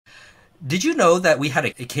did you know that we had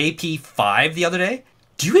a KP5 the other day?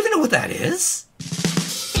 Do you even know what that is?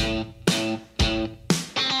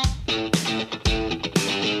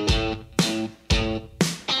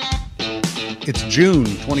 It's June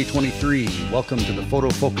 2023. Welcome to the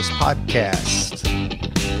Photofocus Podcast.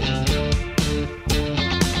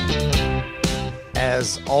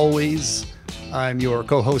 As always, I'm your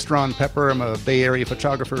co-host, Ron Pepper. I'm a Bay Area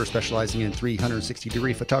photographer specializing in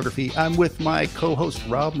 360-degree photography. I'm with my co-host,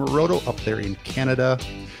 Rob Moroto, up there in Canada,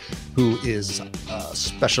 who is a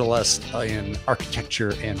specialist in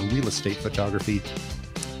architecture and real estate photography.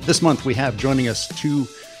 This month, we have joining us two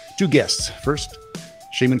guests. First,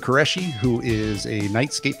 Shamon Kureshi, who is a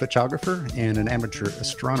nightscape photographer and an amateur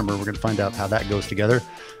astronomer. We're going to find out how that goes together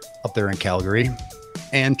up there in Calgary.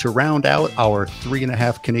 And to round out our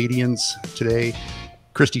 3.5 Canadians today,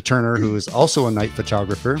 Christy Turner, who is also a night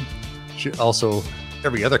photographer. She also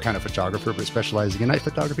every other kind of photographer, but specializing in night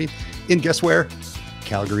photography. And guess where?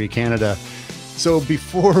 Calgary, Canada. So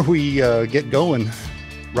before we get going,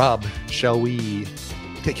 Rob, shall we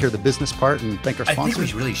take care of the business part and thank our sponsors? I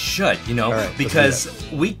think we really should, right, because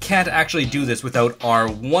we can't actually do this without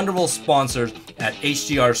our wonderful sponsors at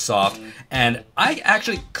HDR Soft. And I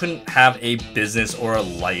actually couldn't have a business or a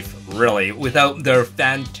life, really, without their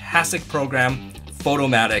fantastic program,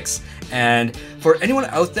 Photomatics. And for anyone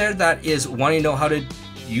out there that is wanting to know how to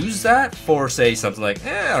use that for, say, something like,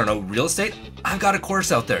 real estate, I've got a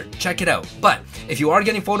course out there. Check it out. But if you are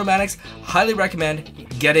getting Photomatics, highly recommend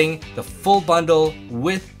getting the full bundle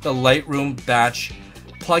with the Lightroom batch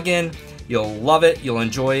plugin. You'll love it. You'll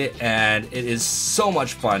enjoy it. And it is so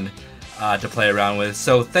much fun to play around with.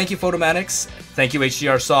 So thank you, Photomatics. Thank you,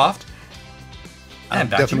 HDR Soft.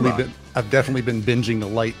 And I've definitely been binging the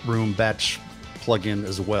Lightroom batch plugin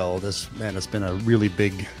as well. It's been a really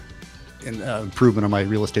big improvement on my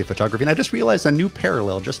real estate photography. And I just realized a new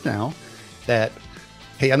parallel just now that,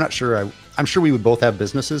 hey, I'm sure we would both have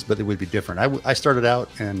businesses, but it would be different. I started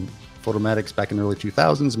out in Photomatics back in the early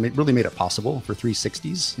 2000s, really made it possible for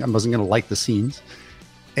 360s. I wasn't going to light the scenes.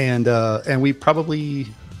 And we probably,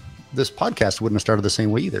 this podcast wouldn't have started the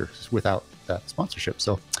same way either without that sponsorship.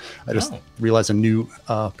 So I just realized a new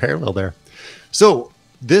parallel there. So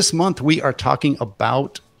this month we are talking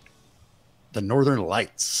about the Northern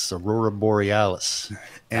Lights, Aurora Borealis.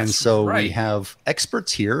 And we have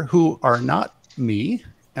experts here who are not me,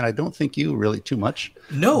 and I don't think you really too much.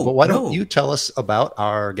 No. But why don't you tell us about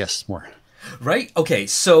our guests more? Right. Okay.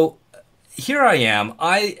 So here I am.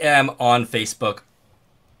 I am on Facebook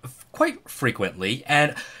quite frequently,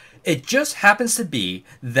 and it just happens to be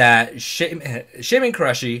that Shamon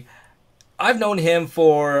Kureshi, I've known him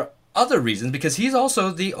for other reasons because he's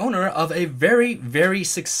also the owner of a very, very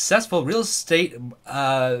successful real estate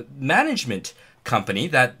management company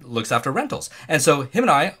that looks after rentals. And so him and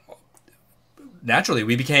I, naturally,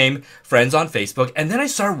 we became friends on Facebook. And then I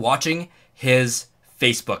started watching his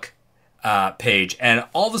Facebook page. And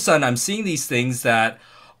all of a sudden, I'm seeing these things that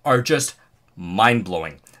are just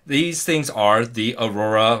mind-blowing. These things are the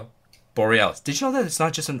Aurora Borealis. Did you know that it's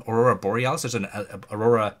not just an Aurora Borealis? There's an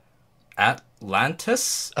Aurora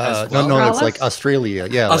Atlantis as well? No, it's like Australia.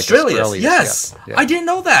 Yeah, Australia. Like Yes. Yeah. I didn't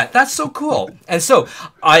know that. That's so cool. And so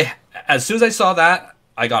as soon as I saw that,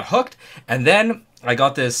 I got hooked. And then I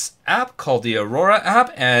got this app called the Aurora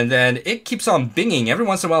app. And then it keeps on binging every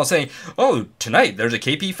once in a while saying, oh, tonight there's a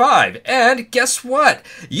KP5. And guess what?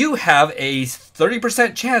 You have a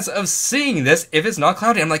 30% chance of seeing this if it's not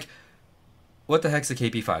cloudy. I'm like, what the heck's a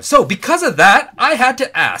KP5? So because of that, I had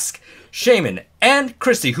to ask Shamen and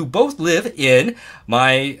Christy, who both live in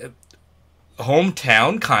my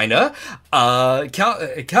hometown,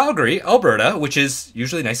 Calgary, Alberta, which is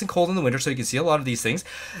usually nice and cold in the winter, so you can see a lot of these things.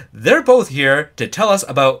 They're both here to tell us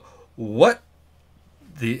about what's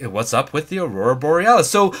up with the Aurora Borealis.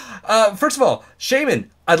 So, first of all, Shamen,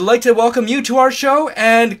 I'd like to welcome you to our show,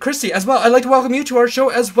 and Christy as well. I'd like to welcome you to our show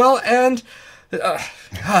as well, and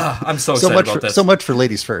I'm so excited about this. So much for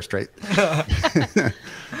ladies first, right?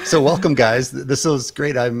 So welcome, guys. This is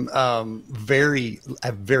great. I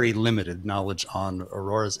have very limited knowledge on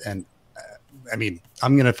auroras, and I'm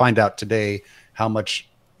going to find out today how much,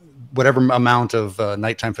 whatever amount of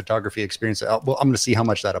nighttime photography experience. I'm going to see how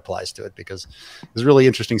much that applies to it because it's a really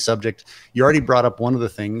interesting subject. You already brought up one of the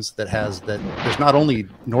things that there's not only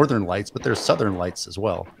northern lights, but there's southern lights as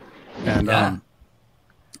well, and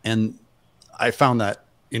I found that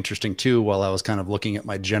interesting too while I was kind of looking at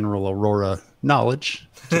my general aurora knowledge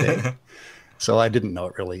today. So I didn't know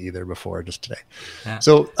it really either before, just today. Yeah.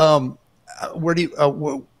 So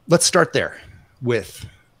let's start there with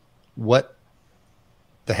what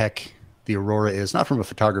the heck the aurora is, not from a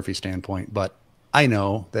photography standpoint, but I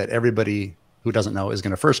know that everybody who doesn't know is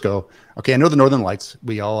going to first go, okay, I know the Northern Lights.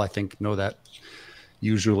 We all, I think, know that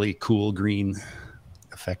usually cool green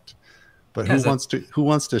effect. But who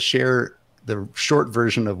wants to share the short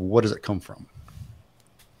version of what does it come from?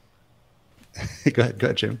 Go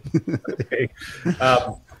ahead, Jim. Okay.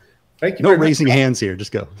 Thank you. No raising hands here.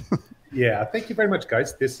 Just go. Yeah, thank you very much,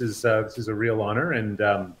 guys. This is a real honor, and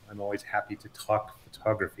I'm always happy to talk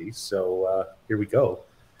photography. So here we go.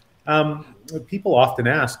 People often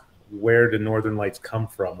ask, where do Northern Lights come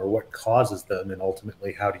from, or what causes them, and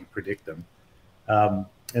ultimately, how do you predict them?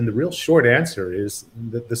 And the real short answer is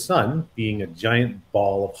that the sun, being a giant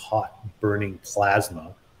ball of hot, burning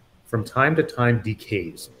plasma, from time to time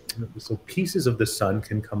decays. So pieces of the sun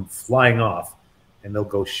can come flying off, and they'll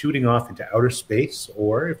go shooting off into outer space,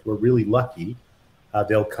 or if we're really lucky,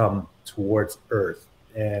 they'll come towards Earth.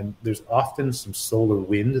 And there's often some solar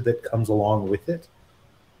wind that comes along with it.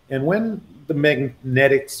 And when the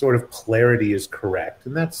magnetic sort of polarity is correct,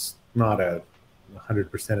 and that's not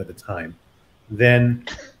 100% of the time, then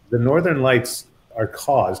the Northern Lights are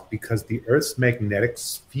caused because the Earth's magnetic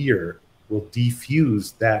sphere will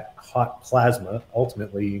diffuse that hot plasma,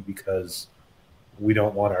 ultimately because we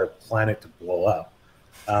don't want our planet to blow up.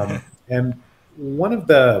 And one of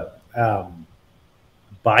the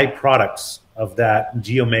byproducts of that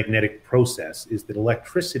geomagnetic process is that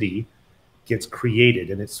electricity gets created,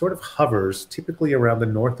 and it sort of hovers typically around the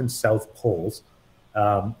north and south poles,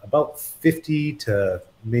 about 50 to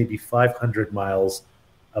maybe 500 miles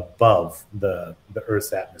above the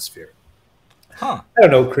Earth's atmosphere. Huh. I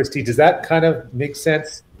don't know, Christy, does that kind of make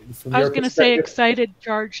sense? I was going to say excited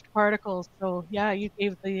charged particles. So yeah, you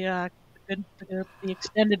gave the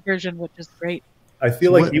extended version, which is great. I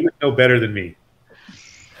feel like you would know better than me.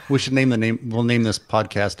 We should we'll name this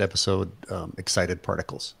podcast episode Excited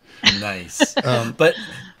Particles. Nice. But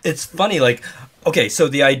it's funny, like, okay, so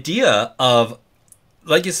the idea of,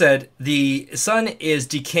 like you said, the sun is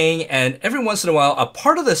decaying, and every once in a while, a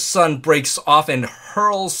part of the sun breaks off and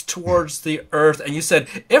hurls towards the Earth. And you said,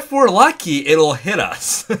 if we're lucky, it'll hit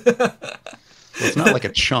us. Well, it's not like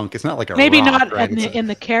a chunk. It's not like a maybe rock, not right? in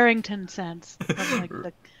the Carrington sense, like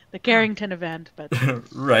the Carrington event, but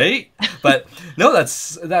right. But no,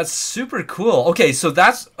 that's super cool. Okay, so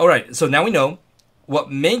that's all right. So now we know what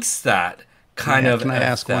makes that kind of. Can I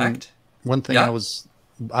ask one thing? Yeah?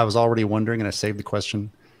 I was already wondering, and I saved the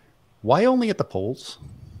question. Why only at the poles?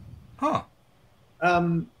 Huh.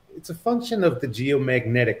 It's a function of the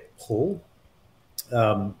geomagnetic pull,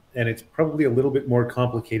 and it's probably a little bit more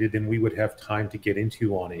complicated than we would have time to get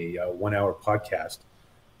into on a 1-hour podcast.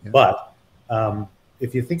 Yeah. But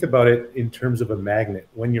if you think about it in terms of a magnet,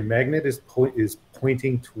 when your magnet is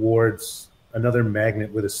pointing towards another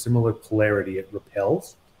magnet with a similar polarity, it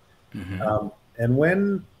repels. Mm-hmm. And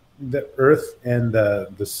when the Earth and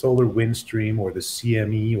the solar wind stream, or the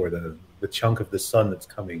CME, or the chunk of the sun that's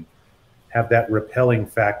coming, have that repelling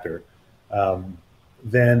factor,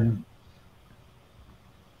 then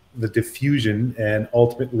the diffusion and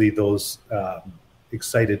ultimately those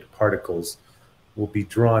excited particles will be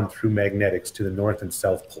drawn through magnetics to the north and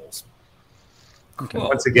south poles. Cool.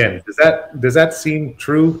 Once again, does that seem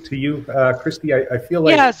true to you, Christy? I feel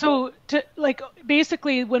like So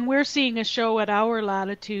basically, when we're seeing a show at our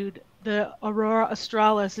latitude, the Aurora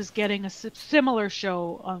Australis is getting a similar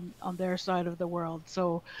show on their side of the world.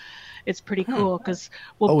 So it's pretty cool because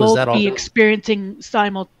we'll both be experiencing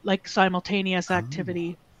simultaneous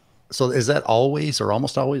activity. So is that always or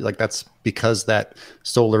almost always like that's because that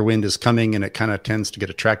solar wind is coming and it kind of tends to get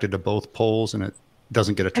attracted to both poles and it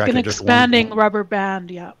doesn't get attracted like to just expanding one rubber band,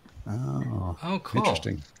 yeah. Oh, cool.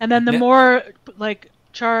 Interesting. And then the more like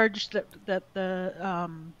charged that the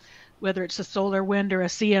whether it's a solar wind or a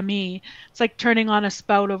CME, it's like turning on a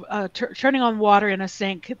spout of turning on water in a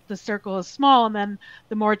sink. The circle is small, and then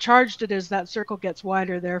the more charged it is, that circle gets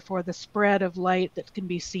wider. Therefore, the spread of light that can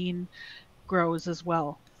be seen grows as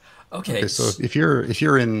well. Okay, so if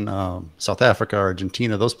you're in South Africa,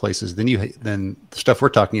 Argentina, those places, then the stuff we're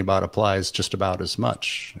talking about applies just about as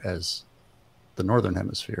much as the northern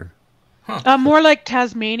hemisphere. Huh. More like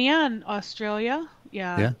Tasmania and Australia.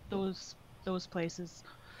 Yeah. Those places.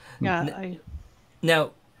 Yeah.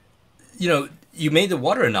 Now, you made the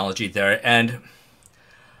water analogy there, and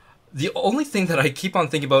the only thing that I keep on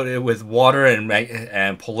thinking about it with water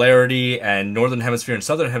and polarity and northern hemisphere and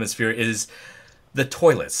southern hemisphere is the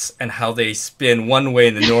toilets and how they spin one way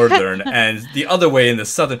in the northern and the other way in the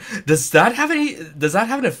southern. Does that have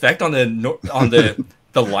an effect on the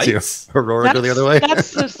lights? Aurora go the other way?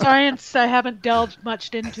 That's the science I haven't delved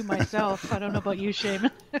much into myself. I don't know about you,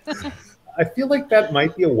 Shamen. I feel like that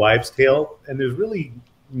might be a wives' tale, and there's really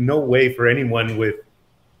no way for anyone with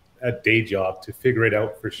a day job to figure it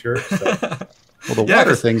out for sure. So. Well, the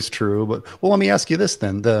water thing's true, but let me ask you this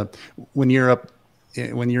then: when you're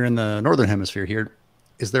in the northern hemisphere here,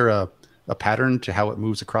 is there a pattern to how it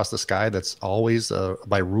moves across the sky that's always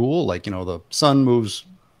by rule? Like, the sun moves,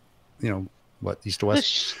 east to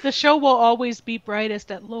west? The show will always be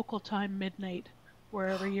brightest at local time midnight,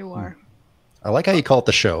 wherever you are. I like how you call it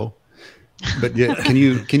the show, but can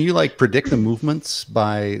you like predict the movements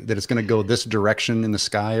that it's going to go this direction in the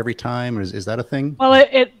sky every time? Or is that a thing? Well,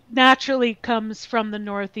 it naturally comes from the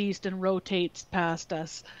northeast and rotates past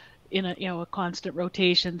us in a constant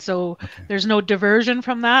rotation. So there's no diversion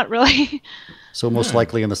from that, really. So most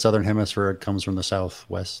likely in the southern hemisphere, it comes from the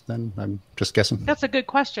southwest. Then I'm just guessing. That's a good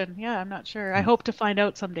question. Yeah, I'm not sure. I hope to find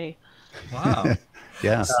out someday. Wow.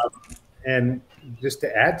 Yeah. And just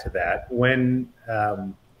to add to that, when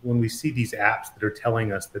we see these apps that are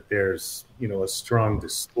telling us that there's a strong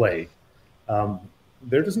display,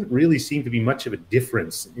 there doesn't really seem to be much of a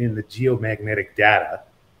difference in the geomagnetic data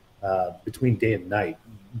between day and night.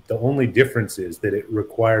 The only difference is that it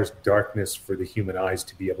requires darkness for the human eyes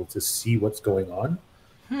to be able to see what's going on.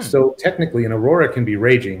 So technically, an aurora can be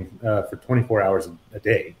raging for 24 hours a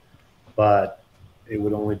day, but it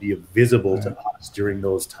would only be visible to us during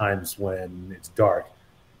those times when it's dark.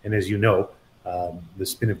 And as you know, the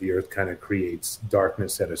spin of the Earth kind of creates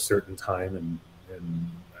darkness at a certain time and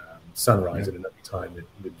sunrise at another time.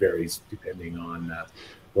 It varies depending on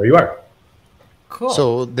where you are. Cool.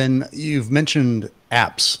 So then you've mentioned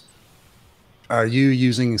apps. Are you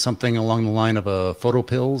using something along the line of a photo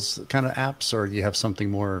pills kind of apps, or do you have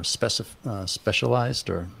something more specialized?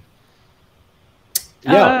 Or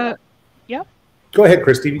Yeah. Yeah. Go ahead,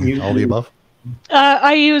 Christy. all the above?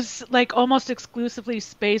 I use almost exclusively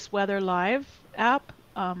Space Weather Live app.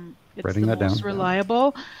 It's Writing the that most down.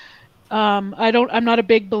 reliable. I'm not a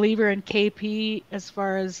big believer in KP as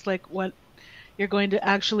far as what you're going to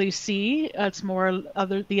actually see. It's more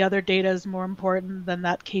the other data is more important than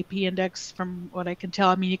that KP index from what I can tell.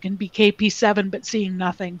 I mean, you can be KP7 but seeing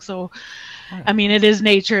nothing. So, I mean, it is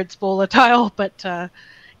nature, it's volatile, but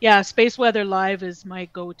Space Weather Live is my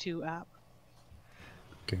go-to app.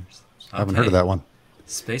 Okay. I haven't heard of that one.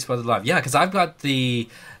 Space Weather Live. Yeah, because I've got the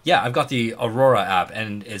Aurora app,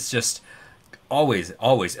 and it's just always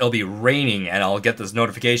it'll be raining, and I'll get this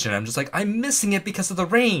notification. And I'm just like, I'm missing it because of the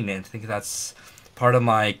rain, and I think that's part of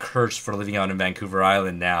my curse for living out in Vancouver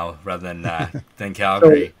Island now rather than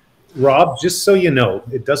Calgary. So, Rob, just so you know,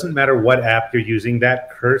 it doesn't matter what app you're using.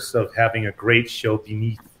 That curse of having a great show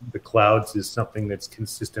beneath the clouds is something that's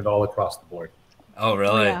consistent all across the board. Oh,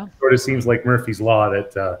 really? Yeah. It sort of seems like Murphy's Law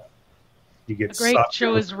that you get A great sucked show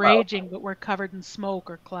into is the cloud. raging, but we're covered in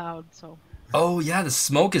smoke or cloud. So. Oh yeah, the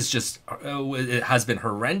smoke is just it has been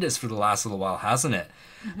horrendous for the last little while, hasn't it?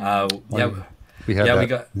 We had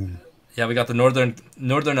that. We got the northern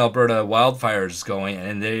Alberta wildfires going,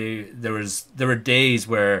 and there were days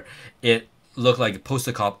where it looked like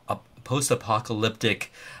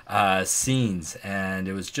post-apocalyptic scenes, and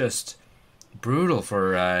it was just brutal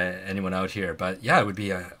for anyone out here. But yeah, it would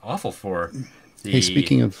be awful for the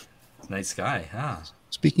speaking of night sky.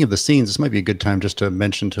 Speaking of the scenes, this might be a good time just to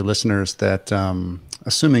mention to listeners that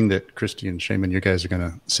assuming that Christy and Shaman, you guys are going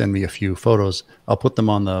to send me a few photos, I'll put them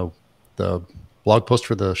on the blog post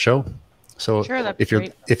for the show. So Sure, if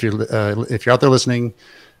you're out there listening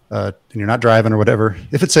and you're not driving or whatever,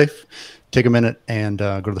 if it's safe, take a minute and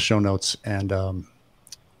go to the show notes, and it'll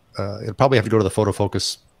probably have to go to the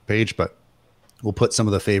Photofocus page, but we'll put some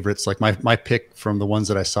of the favorites. Like my pick from the ones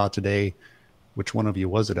that I saw today. Which one of you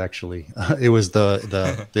was it actually? It was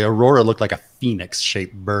the Aurora looked like a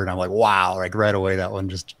phoenix-shaped bird. I'm like, wow, like right away that one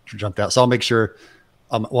just jumped out. So I'll make sure.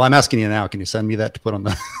 I'm asking you now. Can you send me that to put on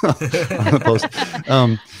the, on the post?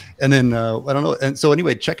 And then I don't know. And so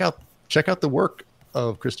anyway, check out the work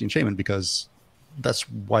of Christy and Shaman, because that's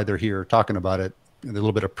why they're here talking about it. And a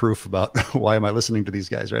little bit of proof about why am I listening to these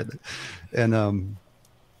guys, right? And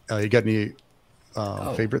you got any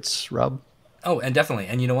favorites, Rob? Oh, and definitely.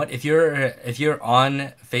 And you know what? If you're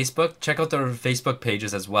on Facebook, check out their Facebook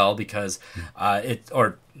pages as well, because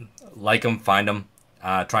or like them, find them,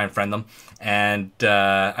 try and friend them, and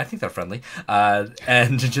I think they're friendly.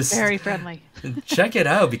 And just Very friendly. check it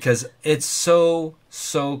out, because it's so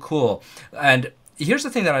cool. And here's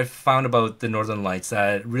the thing that I've found about the Northern Lights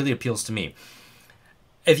that really appeals to me.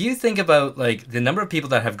 If you think about the number of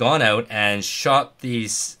people that have gone out and shot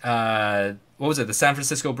these, what was it, the San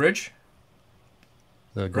Francisco Bridge?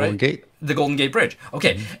 The Golden Gate? The Golden Gate Bridge.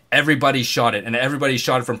 Okay, everybody shot it, and everybody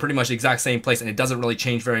shot it from pretty much the exact same place, and it doesn't really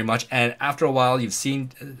change very much. And after a while, you've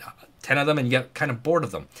seen 10 of them and you get kind of bored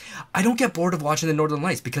of them. I don't get bored of watching the Northern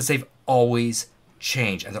Lights because they've always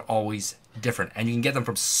changed and they're always different. And you can get them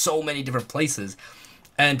from so many different places.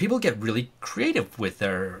 And people get really creative with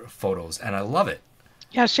their photos, and I love it.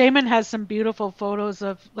 Yeah, Shamen has some beautiful photos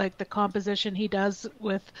of like the composition he does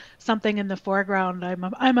with something in the foreground.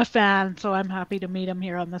 I'm a fan, so I'm happy to meet him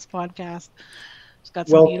here on this podcast. He's got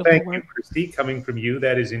some beautiful thank work. you, Christy. Coming from you,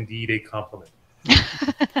 that is indeed a compliment.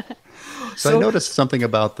 So I noticed something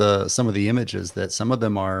about some of the images, that some of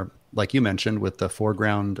them are, like you mentioned, with the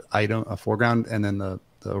foreground and then the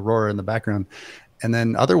Aurora in the background, and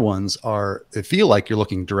then other ones they feel like you're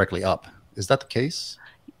looking directly up. Is that the case?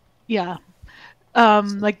 Yeah.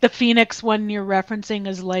 Like the Phoenix one you're referencing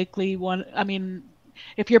is likely one. I mean,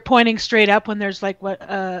 if you're pointing straight up when there's like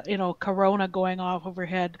corona going off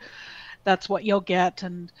overhead, that's what you'll get.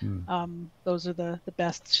 And those are the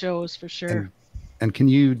best shows for sure. And can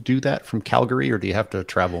you do that from Calgary, or do you have to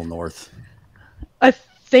travel north? I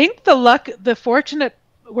think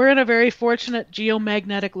we're in a very fortunate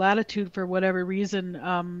geomagnetic latitude for whatever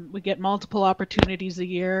reason. We get multiple opportunities a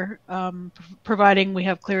year, providing we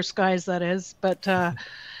have clear skies, that is, but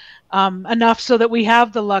enough so that we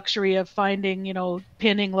have the luxury of finding,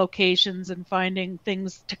 pinning locations and finding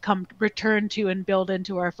things to return to and build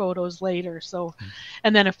into our photos later. So,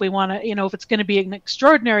 and then if we want to, if it's going to be an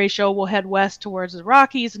extraordinary show, we'll head west towards the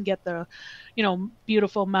Rockies and get the,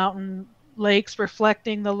 beautiful mountain lakes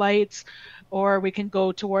reflecting the lights. Or we can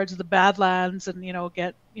go towards the Badlands and,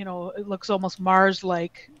 get, it looks almost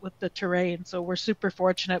Mars-like with the terrain. So we're super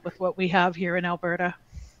fortunate with what we have here in Alberta.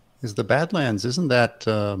 Is the Badlands, isn't that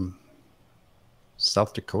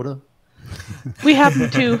South Dakota? We happen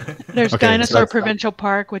to. There's Okay, Dinosaur Provincial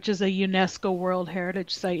Park, which is a UNESCO World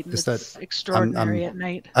Heritage Site, and it's extraordinary at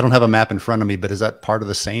night. I don't have a map in front of me, but is that part of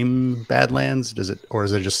the same Badlands? Or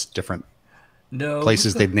is it just different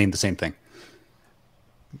places they've named the same thing?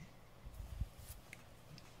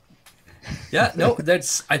 Yeah, no,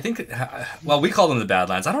 I think, we call them the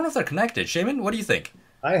Badlands. I don't know if they're connected. Shaman, what do you think?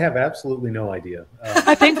 I have absolutely no idea.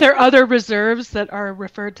 I think there are other reserves that are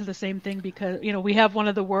referred to the same thing because, we have one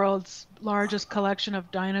of the world's largest collection of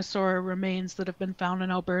dinosaur remains that have been found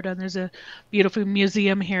in Alberta, and there's a beautiful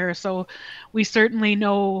museum here. So we certainly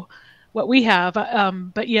know what we have.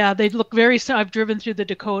 But yeah, they look I've driven through the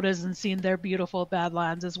Dakotas and seen their beautiful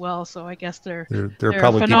Badlands as well. So I guess they're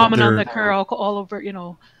probably a phenomenon that occur all over,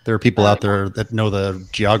 There are people out there that know the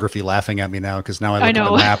geography laughing at me now, because now I look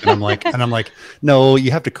at the map and I'm like, no,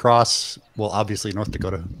 you have to cross, obviously North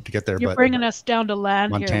Dakota to get there. You're bringing us down to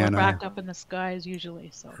land Montana. here. We're backed up in the skies usually.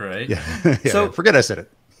 So. Right. Yeah. So forget I said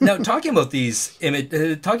it. Now, talking about these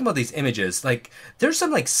images, like there's some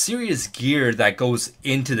like serious gear that goes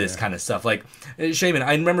into this kind of stuff. Like, Shaman,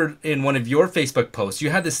 I remember in one of your Facebook posts, you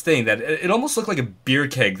had this thing that it almost looked like a beer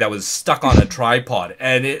keg that was stuck on a tripod,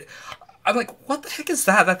 and I'm like, what the heck is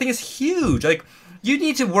that? That thing is huge. Like, you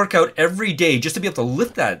need to work out every day just to be able to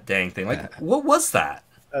lift that dang thing. Like, what was that?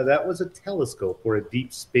 That was a telescope, or a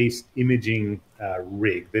deep space imaging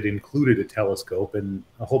rig that included a telescope and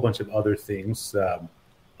a whole bunch of other things.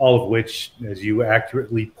 All of which, as you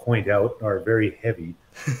accurately point out, are very heavy.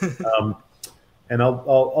 And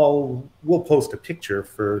we'll post a picture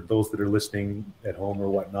for those that are listening at home or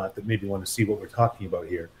whatnot that maybe want to see what we're talking about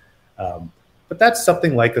here. But that's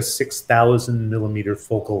something like a 6,000 millimeter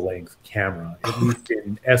focal length camera, at least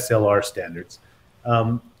in SLR standards.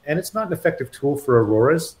 And it's not an effective tool for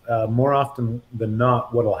auroras. More often than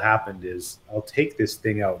not, what'll happen is I'll take this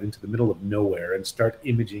thing out into the middle of nowhere and start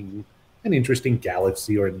imaging an interesting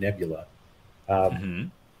galaxy or a nebula.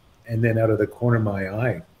 And then out of the corner of my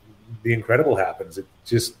eye, the incredible happens. It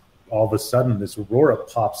just, all of a sudden, this aurora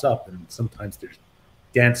pops up, and sometimes there's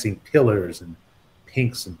dancing pillars and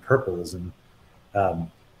pinks and purples, and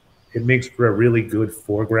it makes for a really good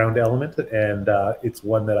foreground element, and it's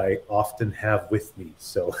one that I often have with me.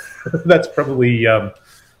 So that's probably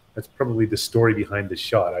the story behind the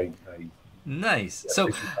shot. Nice.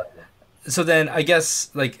 So then, I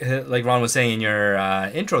guess, like Ron was saying in your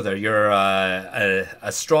intro there, you're an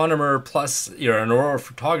astronomer plus you're an aurora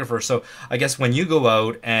photographer. So I guess when you go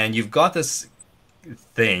out and you've got this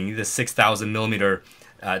thing, this 6,000 millimeter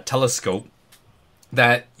telescope,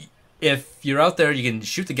 that if you're out there, you can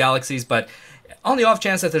shoot the galaxies, but on the off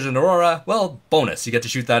chance that there's an aurora, well, bonus, you get to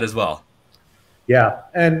shoot that as well. Yeah,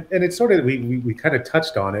 and it's sort of, we kind of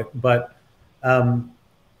touched on it, but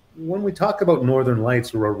when we talk about northern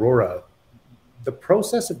lights or aurora, the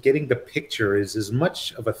process of getting the picture is as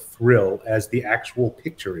much of a thrill as the actual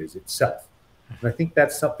picture is itself. And I think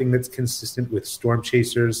that's something that's consistent with storm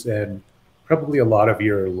chasers and probably a lot of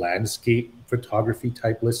your landscape photography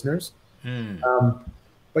type listeners.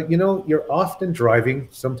 But you're often driving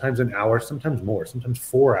sometimes an hour, sometimes more, sometimes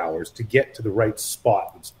 4 hours to get to the right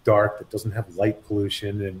spot that's dark, that doesn't have light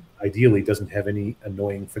pollution, and ideally doesn't have any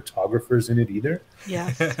annoying photographers in it either.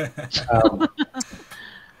 Yes. Well,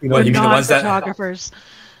 you mean the ones photographers.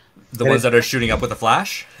 The ones that are shooting up with a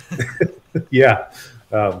flash? Yeah.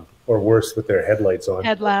 Or worse, with their headlights on.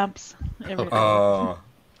 Headlamps. Everything. Oh,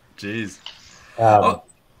 jeez.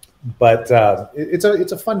 But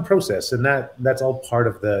it's a fun process, and that's all part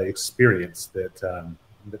of the experience that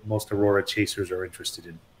most Aurora chasers are interested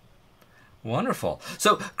in. Wonderful.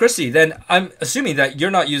 So, Christy, then I'm assuming that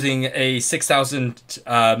you're not using a 6,000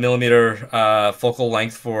 millimeter focal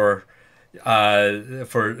length for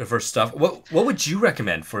stuff. What would you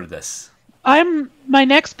recommend for this? My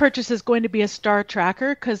next purchase is going to be a star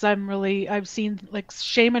tracker, because I've seen, like,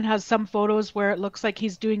 Shamen has some photos where it looks like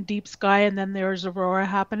he's doing deep sky and then there's aurora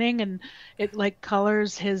happening, and it like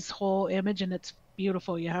colors his whole image, and it's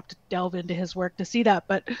beautiful. You have to delve into his work to see that.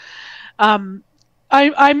 But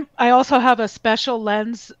I also have a special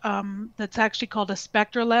lens that's actually called a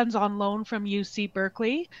spectra lens on loan from UC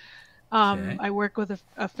Berkeley. Okay. I work with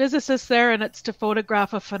a physicist there, and it's to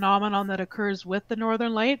photograph a phenomenon that occurs with the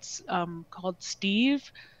northern lights called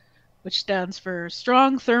STEVE, which stands for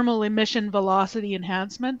Strong Thermal Emission Velocity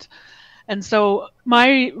Enhancement. And so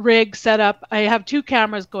my rig setup, I have two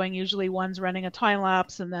cameras going. Usually one's running a time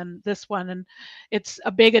lapse and then this one, and it's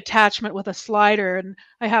a big attachment with a slider, and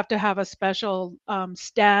I have to have a special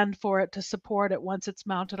stand for it to support it once it's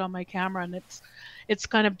mounted on my camera. And it's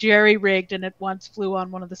kind of jerry-rigged, and it once flew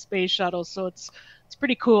on one of the space shuttles, so it's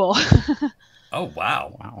pretty cool. Oh,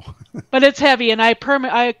 wow. But it's heavy, and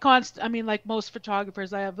like most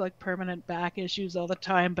photographers, I have like permanent back issues all the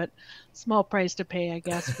time, but small price to pay, I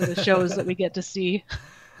guess, for the shows that we get to see.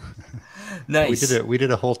 Nice. We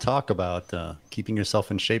did a whole talk about keeping yourself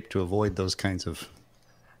in shape to avoid those kinds of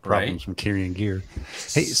problems from carrying gear.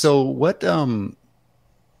 Hey, so what, now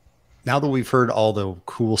that we've heard all the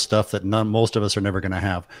cool stuff that most of us are never going to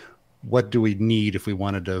have, what do we need if we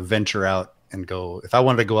wanted to venture out and go? If I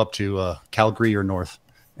wanted to go up to Calgary or north,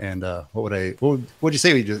 and what would you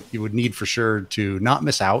say you would need for sure to not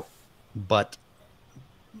miss out, but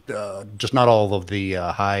just not all of the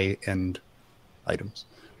high end items?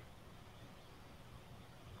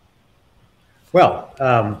 Well,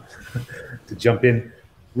 to jump in,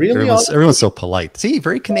 really, everyone's so polite. See,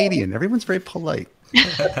 very Canadian. Everyone's very polite.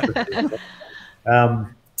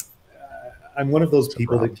 I'm one of those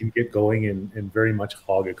people that can get going and very much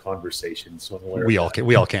hog a conversation. So we all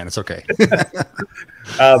can. It's okay.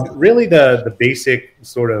 Really, the basic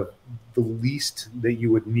sort of the least that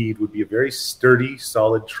you would need would be a very sturdy,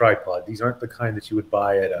 solid tripod. These aren't the kind that you would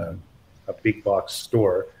buy at a big box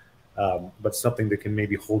store, but something that can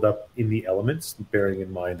maybe hold up in the elements, bearing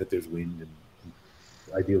in mind that there's wind and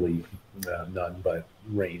ideally none but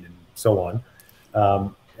rain and so on.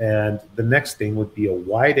 And the next thing would be a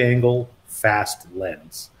wide angle fast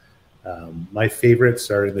lens. My favorites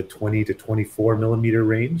are in the 20 to 24 millimeter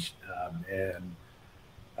range.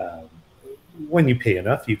 When you pay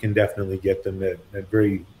enough, you can definitely get them at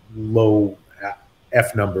very low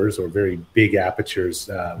f numbers or very big apertures.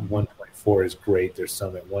 1.4 is great. There's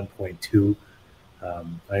some at 1.2.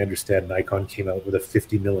 I understand Nikon came out with a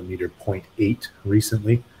 50 millimeter 0.8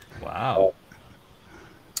 recently. Wow.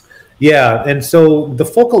 Yeah, and so the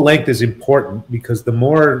focal length is important because the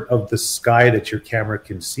more of the sky that your camera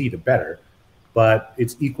can see, the better. But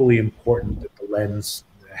it's equally important that the lens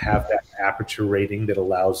have that aperture rating that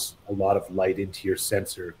allows a lot of light into your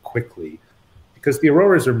sensor quickly, because the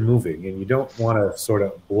auroras are moving and you don't want to sort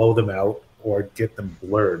of blow them out or get them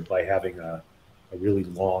blurred by having a really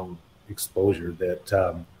long exposure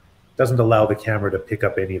that doesn't allow the camera to pick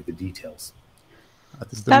up any of the details.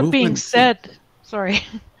 That being said, sorry.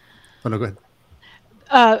 Oh, no, go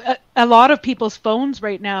ahead. A lot of people's phones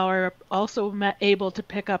right now are also able to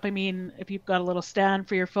pick up. I mean, if you've got a little stand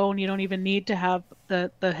for your phone, you don't even need to have the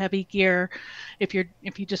heavy gear if you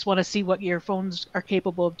just want to see what your phones are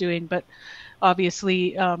capable of doing. But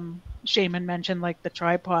obviously, Shaman mentioned like the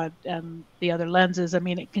tripod and the other lenses. I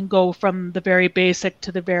mean, it can go from the very basic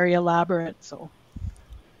to the very elaborate. So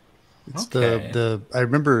it's I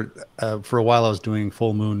remember for a while I was doing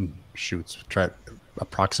full moon shoots,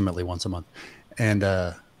 approximately once a month, and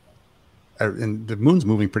the moon's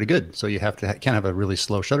moving pretty good, so you can't have a really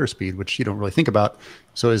slow shutter speed, which you don't really think about.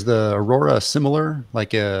 So is the Aurora similar?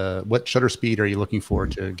 Like what shutter speed are you looking for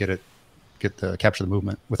to capture the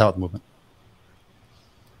movement without the movement?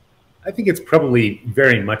 I think it's probably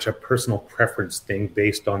very much a personal preference thing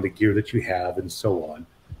based on the gear that you have and so on.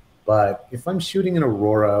 But if I'm shooting an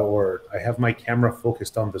Aurora or I have my camera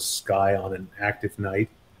focused on the sky on an active night,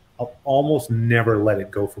 I'll almost never let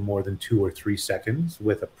it go for more than 2 or 3 seconds,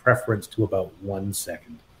 with a preference to about 1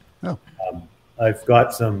 second. Oh. I've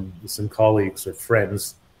got some colleagues or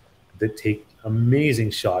friends that take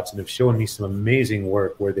amazing shots and have shown me some amazing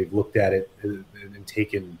work where they've looked at it and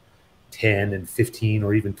taken 10 and 15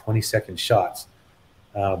 or even 20-second shots.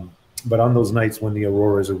 But on those nights when the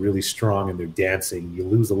auroras are really strong and they're dancing, you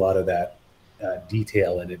lose a lot of that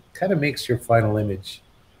detail, and it kind of makes your final image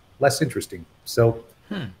less interesting. So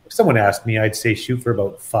if someone asked me, I'd say shoot for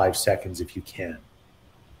about 5 seconds if you can.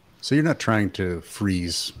 So you're not trying to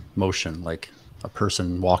freeze motion like a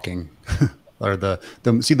person walking, or the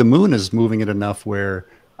moon is moving it enough where,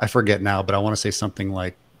 I forget now, but I want to say something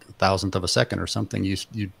like 1,000th of a second or something.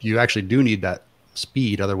 You actually do need that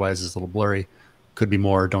speed, otherwise it's a little blurry. Could be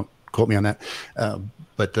more. Don't quote me on that.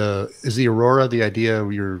 But is the aurora the idea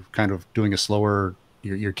where you're kind of doing a slower,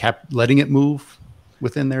 you're letting it move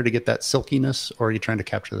within there to get that silkiness, or are you trying to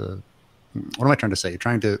capture what am I trying to say? You're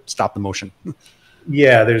trying to stop the motion.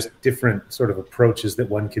 Yeah, there's different sort of approaches that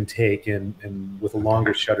one can take, and with a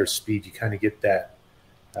longer shutter speed, you kind of get that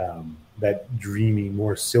dreamy,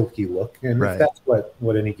 more silky look. And right. If that's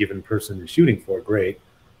what any given person is shooting for, great.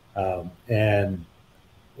 And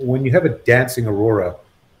when you have a dancing aurora,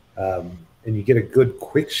 and you get a good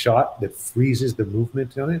quick shot that freezes the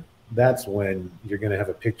movement on it, that's when you're going to have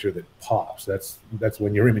a picture that pops. That's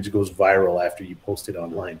when your image goes viral after you post it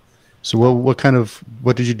online. So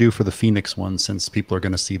what did you do for the Phoenix one, since people are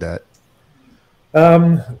going to see that?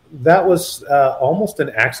 That was almost an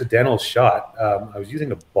accidental shot. I was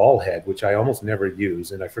using a ball head, which I almost never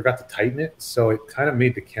use, and I forgot to tighten it, so it kind of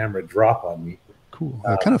made the camera drop on me. Cool.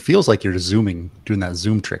 It kind of feels like you're zooming, doing that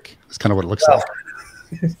zoom trick. It's kind of what it looks like.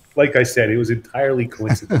 Like I said, it was entirely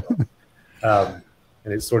coincidental.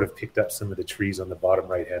 And it sort of picked up some of the trees on the bottom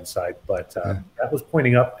right-hand side. But that was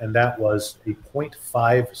pointing up, and that was a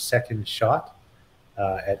 0.5 second shot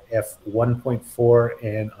at f1.4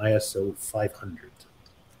 and ISO 500.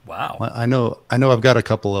 Wow. Well, I know I've got a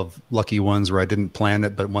couple of lucky ones where I didn't plan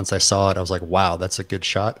it, but once I saw it, I was like, wow, that's a good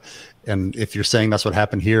shot. And if you're saying that's what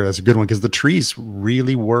happened here, that's a good one, because the trees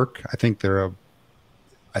really work. I think they're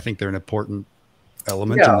an important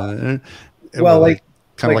element. Yeah. Well,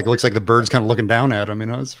 kind of like it looks like the bird's kind of looking down at them.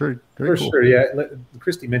 It's very, very cool. For sure, yeah.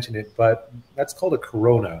 Christy mentioned it, but that's called a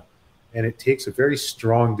corona, and it takes a very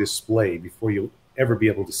strong display before you'll ever be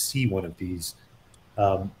able to see one of these.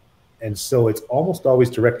 And so it's almost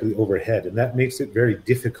always directly overhead, and that makes it very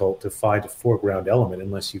difficult to find a foreground element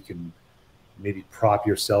unless you can maybe prop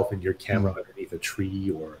yourself and your camera underneath a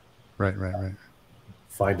tree, or right.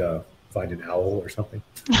 Find an owl or something.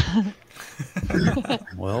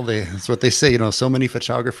 Well, that's what they say. So many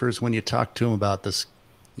photographers, when you talk to them about this,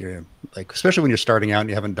 you're like, especially when you're starting out and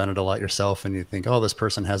you haven't done it a lot yourself, and you think, oh, this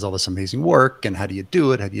person has all this amazing work, and how do you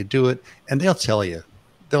do it? And they'll tell you,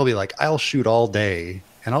 they'll be like, I'll shoot all day,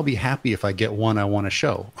 and I'll be happy if I get one I want to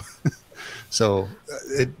show. So,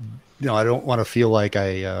 I don't want to feel like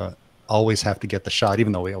I always have to get the shot,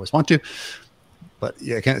 even though we always want to. But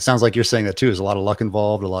yeah, it sounds like you're saying that too. There's a lot of luck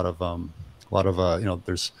involved. A lot of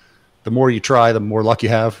there's the more you try, the more luck you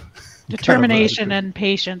have. Determination and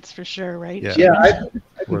patience, for sure, right? Yeah.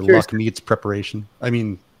 Where luck meets preparation. I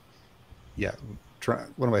mean, yeah.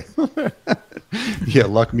 What am I? Yeah,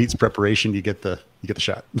 luck meets preparation. You get the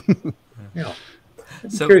shot. Yeah. I'm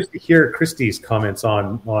curious to hear Christy's comments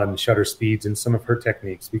on shutter speeds and some of her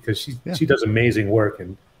techniques, because she does amazing work,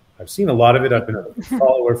 and I've seen a lot of it. I've been a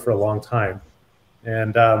follower for a long time.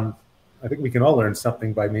 And I think we can all learn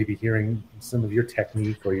something by maybe hearing some of your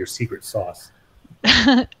technique or your secret sauce.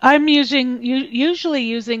 I'm usually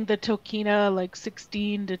using the Tokina, like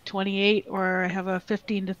 16 to 28, or I have a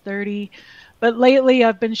 15 to 30. But lately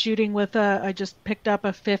I've been shooting with I just picked up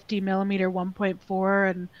a 50 millimeter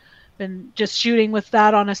 1.4 and been just shooting with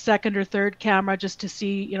that on a second or third camera, just to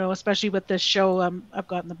see, especially with this show I've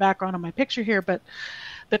got in the background on my picture here, but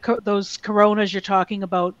those coronas you're talking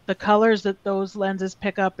about, the colors that those lenses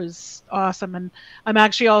pick up is awesome. And I'm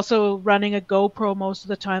actually also running a GoPro most of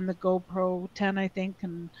the time, the GoPro 10, I think,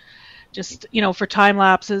 and just, for time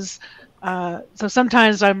lapses. So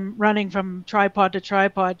sometimes I'm running from tripod to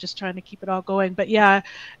tripod, just trying to keep it all going. But yeah,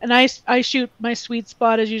 and I shoot, my sweet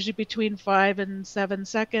spot is usually between 5 and 7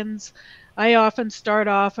 seconds. I often start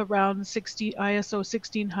off around ISO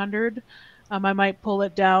 1600. I might pull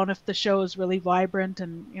it down if the show is really vibrant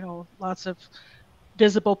and lots of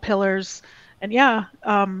visible pillars. And yeah,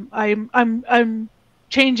 I'm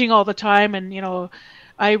changing all the time, and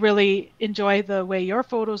I really enjoy the way your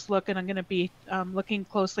photos look, and I'm going to be looking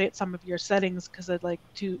closely at some of your settings, because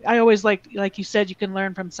I always like you said, you can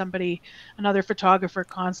learn from another photographer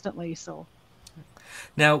constantly. So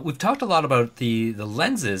Now, we've talked a lot about the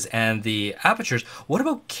lenses and the apertures. What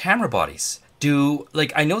about camera bodies?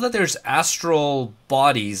 I know that there's astral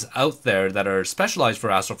bodies out there that are specialized for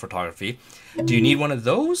astrophotography. Do you need one of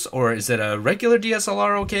those, or is it a regular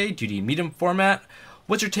DSLR okay? Do you need medium format?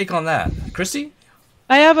 What's your take on that? Christy?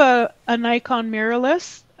 I have a Nikon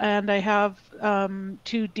mirrorless, and I have 2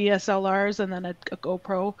 DSLRs and then a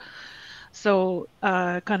GoPro. So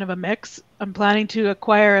kind of a mix. I'm planning to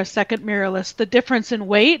acquire a second mirrorless. The difference in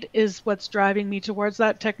weight is what's driving me towards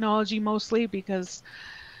that technology mostly, because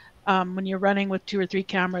when you're running with 2 or 3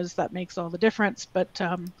 cameras, that makes all the difference. But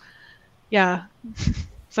yeah,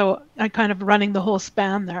 so I'm kind of running the whole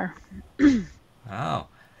span there. Wow.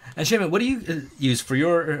 And Shamen, what do you use for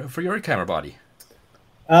your camera body?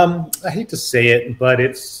 I hate to say it, but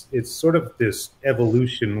it's sort of this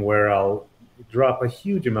evolution where I'll drop a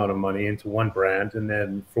huge amount of money into one brand, and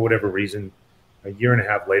then for whatever reason, a year and a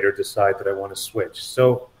half later, decide that I want to switch.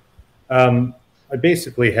 So I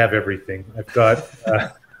basically have everything. I've got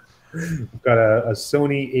I've got a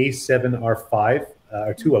Sony A7R5,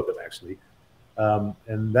 or 2 of them actually,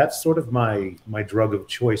 and that's sort of my drug of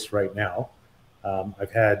choice right now.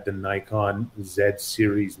 I've had the Nikon Z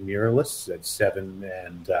series mirrorless, Z7,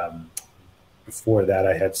 and before that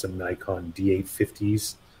I had some Nikon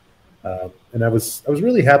D850s, and I was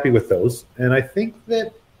really happy with those. And I think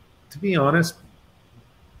that, to be honest,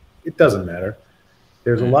 it doesn't matter.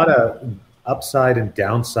 There's a lot of upside and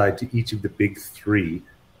downside to each of the big 3,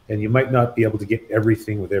 and you might not be able to get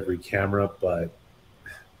everything with every camera, but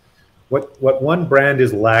what one brand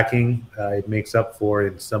is lacking, it makes up for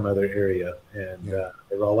in some other area, and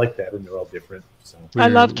they're all like that, and they're all different. So I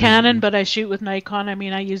love Canon, but I shoot with Nikon. I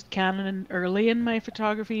mean, I used Canon early in my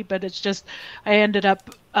photography, but it's just I ended up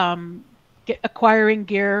acquiring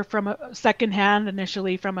gear from a secondhand,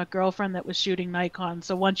 initially from a girlfriend that was shooting Nikon.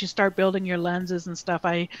 So once you start building your lenses and stuff,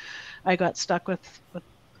 I got stuck with,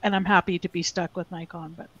 and I'm happy to be stuck with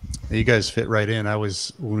Nikon. But you guys fit right in.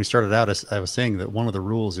 When we started out, I was saying that one of the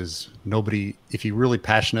rules is nobody, if you're really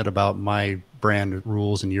passionate about my brand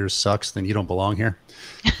rules and yours sucks, then you don't belong here.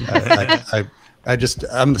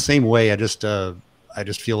 I'm the same way. I just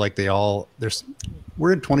feel like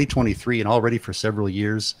we're in 2023, and already for several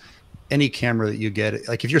years, any camera that you get,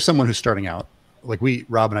 like if you're someone who's starting out, like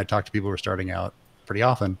Rob and I talk to people who are starting out pretty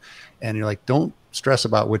often, and you're like, don't stress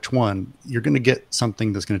about which one. You're going to get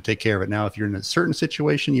something that's going to take care of it. Now, if you're in a certain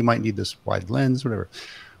situation, you might need this wide lens, whatever.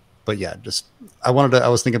 But yeah, I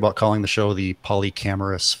was thinking about calling the show the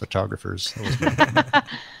Polycamerous Photographers. I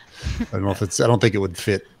don't know I don't think it would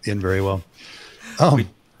fit in very well.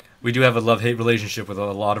 We do have a love-hate relationship with a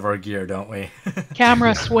lot of our gear, don't we?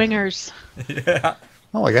 Camera swingers. Yeah.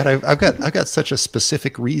 Oh my God, I've got such a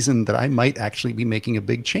specific reason that I might actually be making a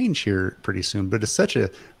big change here pretty soon. But it's such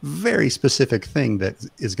a very specific thing that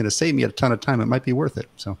is going to save me a ton of time. It might be worth it.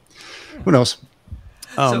 So who knows?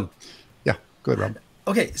 Yeah, go ahead, Rob.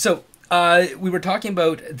 Okay, so we were talking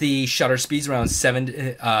about the shutter speeds around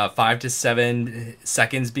 5 to 7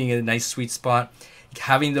 seconds being a nice sweet spot.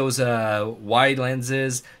 Having those wide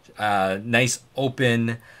lenses, nice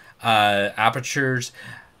open apertures,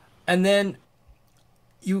 and then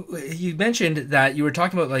you mentioned that you were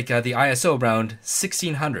talking about like the ISO around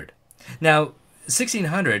 1600. Now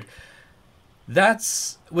 1600,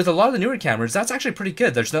 that's with a lot of the newer cameras, that's actually pretty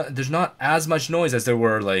good. There's not as much noise as there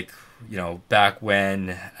were back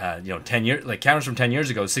when 10 years, like cameras from 10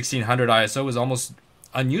 years ago, 1600 ISO was almost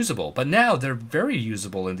unusable. But now they're very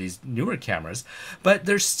usable in these newer cameras. But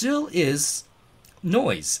there still is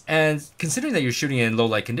noise, and considering that you're shooting in low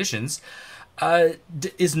light conditions,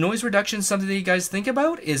 is noise reduction something that you guys think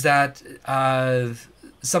about? Is that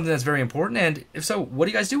something that's very important? And if so, what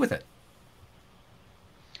do you guys do with it?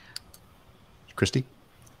 Christy?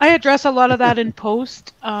 I address a lot of that in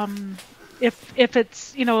post. If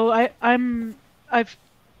it's,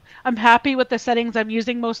 I'm happy with the settings I'm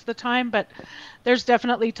using most of the time, but there's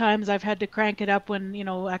definitely times I've had to crank it up when,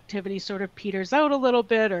 activity sort of peters out a little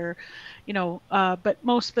bit, or, but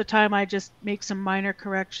most of the time I just make some minor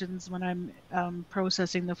corrections when I'm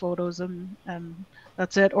processing the photos, and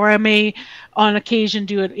that's it. Or I may on occasion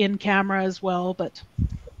do it in camera as well, but.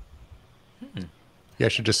 Yeah, I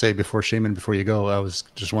should just say before you go, I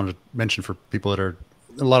just wanted to mention for people that are,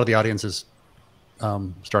 a lot of the audience is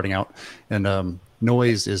starting out, and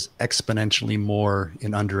noise is exponentially more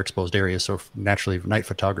in underexposed areas. So naturally, night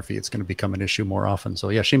photography, it's going to become an issue more often. So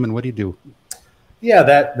yeah, Shamen, what do you do? Yeah,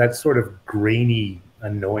 that sort of grainy,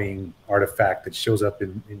 annoying artifact that shows up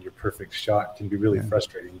in your perfect shot can be really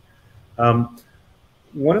frustrating.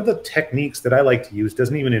 One of the techniques that I like to use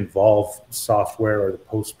doesn't even involve software or the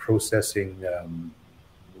post-processing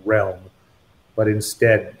realm, but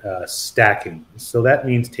instead stacking. So that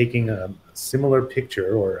means taking a similar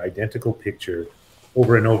picture or identical picture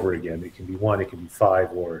over and over again. It can be 1, it can be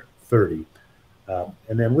 5 or 30.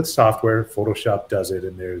 And then with software, Photoshop does it,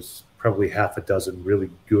 and there's probably half a dozen really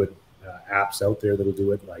good apps out there that'll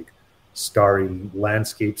do it, like Starry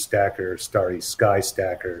Landscape Stacker, Starry Sky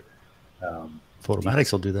Stacker.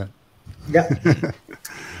 Photomatics will do that. Yeah.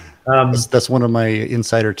 That's one of my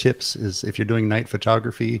insider tips is if you're doing night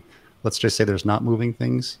photography, let's just say there's not moving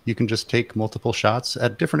things, you can just take multiple shots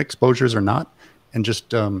at different exposures or not, and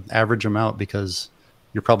just average them out, because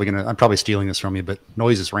you're probably I'm probably stealing this from you, but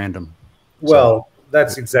noise is random. Well,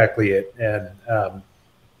 that's exactly it. And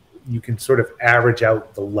you can sort of average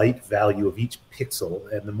out the light value of each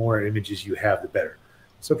pixel, and the more images you have, the better.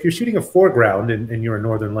 So if you're shooting a foreground and you're a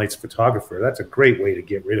Northern Lights photographer, that's a great way to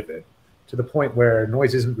get rid of it, to the point where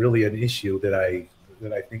noise isn't really an issue that I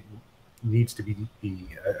think needs to be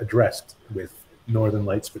addressed with Northern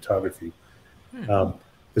Lights photography.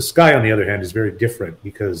 The sky, on the other hand, is very different,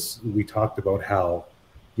 because we talked about how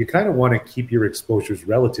you kind of want to keep your exposures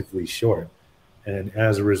relatively short. And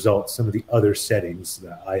as a result, some of the other settings,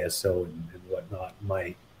 the ISO and whatnot,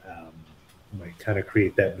 might kind of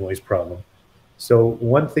create that noise problem. So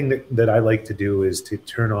one thing that I like to do is to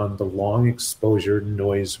turn on the long exposure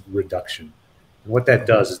noise reduction. And what that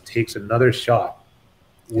does is it takes another shot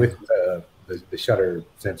with the shutter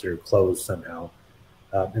sensor closed somehow.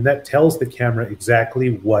 And that tells the camera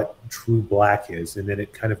exactly what true black is. And then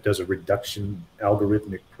it kind of does a reduction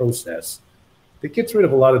algorithmic process that gets rid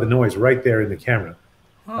of a lot of the noise right there in the camera.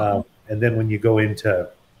 And then when you go in to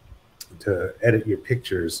edit your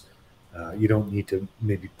pictures, you don't need to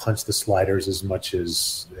maybe punch the sliders as much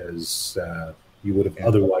as you would have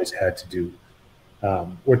otherwise had to do.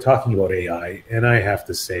 We're talking about AI, and I have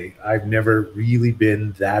to say, I've never really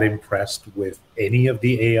been that impressed with any of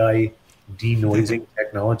the AI denoising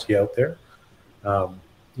technology out there.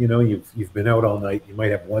 You've been out all night, you might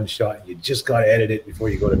have one shot, and you just got to edit it before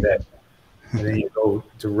you go to bed. And then you go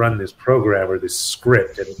to run this program or this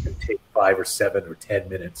script, and it can take 5 or 7 or 10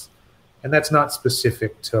 minutes. And that's not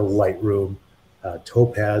specific to Lightroom.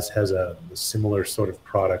 Topaz has a similar sort of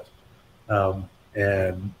product.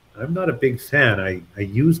 And I'm not a big fan. I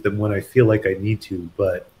use them when I feel like I need to,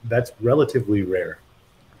 but that's relatively rare.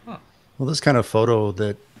 Well, this kind of photo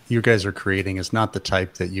that you guys are creating is not the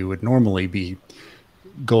type that you would normally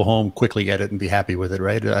go home, quickly edit, and be happy with it,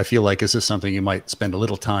 right? I feel like this is something you might spend a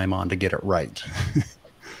little time on to get it right.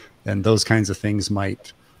 And those kinds of things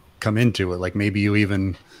might come into it. Like maybe you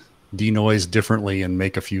even denoise differently and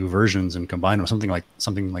make a few versions and combine them, something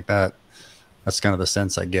like that. That's kind of the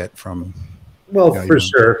sense I get from. Well, for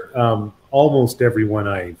sure. Almost everyone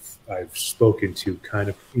I've spoken to kind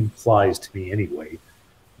of implies to me anyway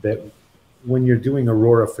that when you're doing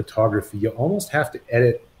Aurora photography, you almost have to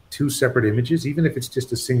edit 2 separate images, even if it's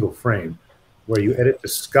just a single frame, where you edit the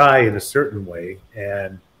sky in a certain way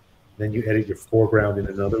and then you edit your foreground in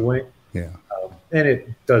another way. Yeah. And it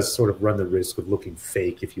does sort of run the risk of looking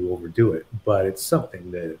fake if you overdo it, but it's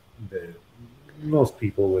something that most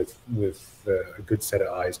people with a good set of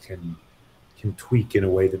eyes can tweak in a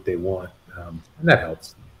way that they want, and that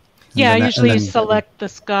helps. Yeah, usually you select the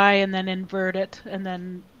sky and then invert it and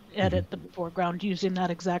then edit the foreground using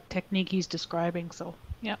that exact technique he's describing. So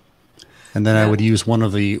yeah. And then I would use one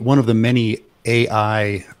of the many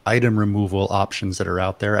AI item removal options that are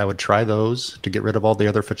out there. I would try those to get rid of all the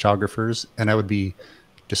other photographers, and I would be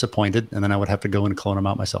disappointed, and then I would have to go and clone them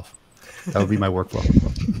out myself. That would be my workflow.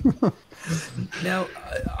 Now,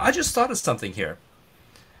 I just thought of something here.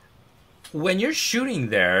 When you're shooting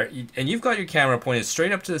there, and you've got your camera pointed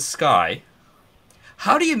straight up to the sky,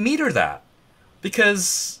 how do you meter that?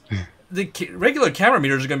 Because the regular camera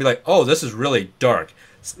meters are going to be like, oh, this is really dark.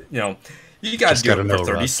 You got to do it for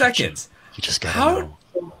 30 seconds. You just got to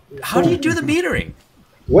know. How do you do the metering?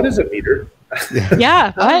 What is a meter?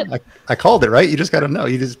 Yeah, what? I called it, right? You just got to know.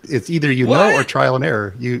 It's either know or trial and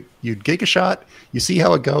error. You take a shot, you see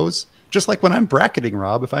how it goes. Just like when I'm bracketing,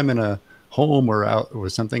 Rob, if I'm in a home or out or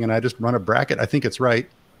something and I just run a bracket, I think it's right.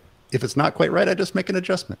 If it's not quite right, I just make an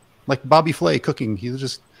adjustment. Like Bobby Flay cooking, he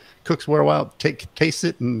just cooks for a while, tastes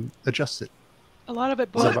it and adjusts it. A lot of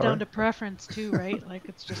it boils down to preference too, right? Like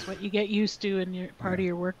it's just what you get used to and you're part of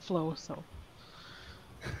your workflow. So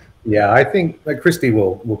yeah, I think Christy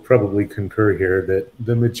will probably concur here that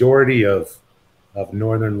the majority of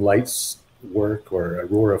Northern Lights work or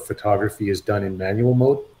Aurora photography is done in manual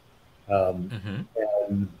mode. And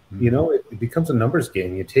it becomes a numbers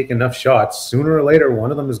game. You take enough shots, sooner or later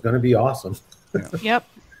one of them is going to be awesome. Yep.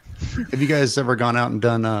 Have you guys ever gone out and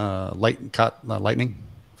done lightning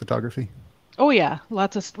photography? Oh yeah,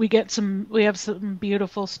 we have some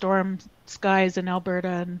beautiful storm skies in Alberta,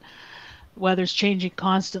 and weather's changing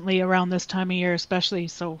constantly around this time of year, especially.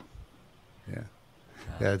 So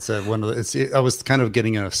yeah, it's one of the, I was kind of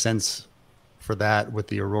getting a sense for that with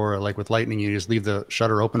the Aurora. Like with lightning, you just leave the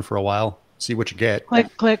shutter open for a while, see what you get.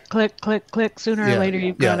 click, click, click, click, click. Sooner or later,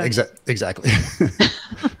 you've got it. Exactly.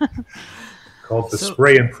 Called the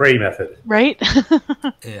spray and pray method. Right?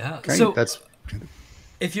 Yeah. Okay, so that's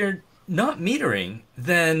if you're not metering,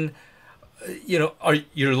 then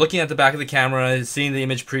you're looking at the back of the camera, seeing the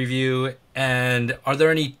image preview, and are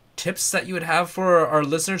there any tips that you would have for our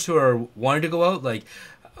listeners who are wanting to go out, like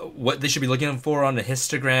what they should be looking for on a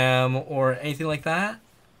histogram or anything like that?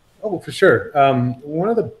 Oh, for sure. One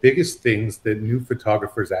of the biggest things that new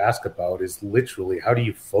photographers ask about is literally how do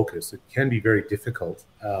you focus? It can be very difficult.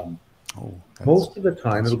 Most of the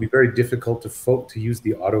time, it'll be very difficult to use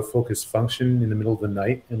the autofocus function in the middle of the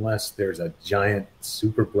night unless there's a giant,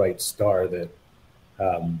 super bright star that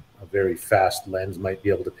a very fast lens might be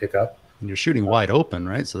able to pick up. And you're shooting wide open,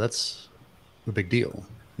 right? So that's a big deal.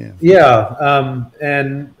 Yeah. Yeah,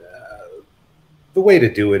 and the way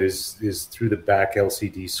to do it is through the back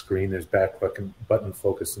LCD screen. There's back button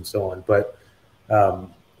focus and so on. But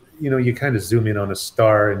you kind of zoom in on a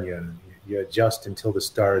star and you adjust until the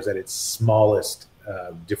star is at its smallest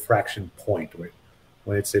diffraction point,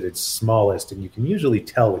 when it's at its smallest, and you can usually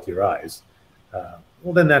tell with your eyes.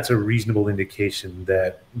 Well, then that's a reasonable indication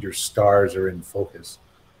that your stars are in focus.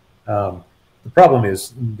 The problem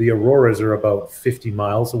is the auroras are about 50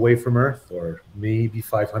 miles away from Earth, or maybe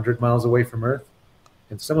 500 miles away from Earth.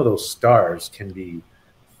 And some of those stars can be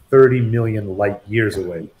 30 million light years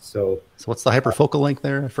away. So what's the hyperfocal length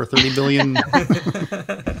there for 30 billion?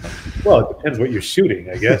 Well, it depends what you're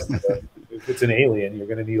shooting, I guess. If it's an alien, you're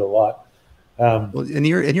going to need a lot. And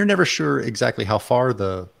you're never sure exactly how far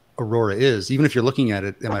the aurora is. Even if you're looking at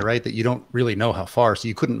it, am I right that you don't really know how far? So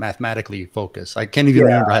you couldn't mathematically focus. I can't even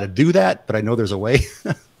remember how to do that, but I know there's a way.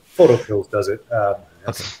 Photofocus does it.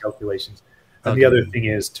 Has some calculations. And the other thing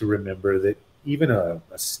is to remember that even a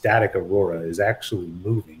static aurora is actually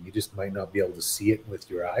moving. You just might not be able to see it with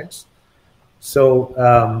your eyes.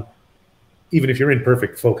 So even if you're in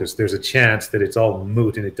perfect focus, there's a chance that it's all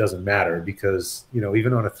moot and it doesn't matter, because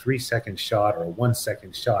even on a 3-second shot or a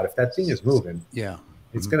 1-second shot, if that thing is moving,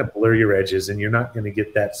 it's going to blur your edges, and you're not going to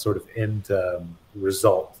get that sort of end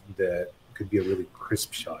result that could be a really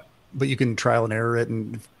crisp shot. But you can trial and error it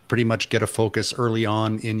and pretty much get a focus early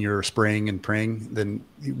on in your spraying and praying. Then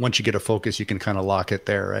once you get a focus, you can kind of lock it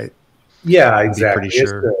there, right? Yeah, exactly. Pretty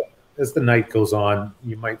sure. As the night goes on,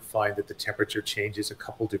 you might find that the temperature changes a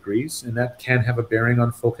couple degrees, and that can have a bearing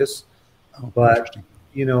on focus. But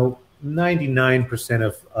 99%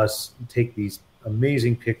 of us take these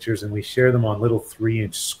amazing pictures and we share them on little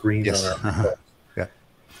 3-inch screens on our phones. Yeah.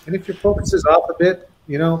 And if your focus is off a bit,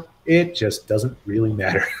 it just doesn't really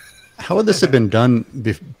matter. How would this have been done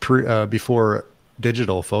before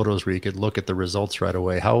digital photos where you could look at the results right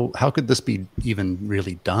away? How could this be even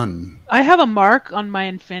really done? I have a mark on my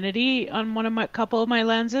infinity on couple of my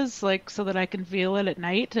lenses, so that I can feel it at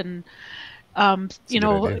night, and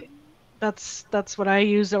that's what I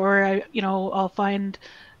use. Or I'll find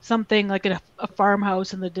something like a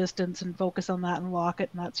farmhouse in the distance and focus on that and lock it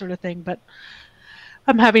and that sort of thing. But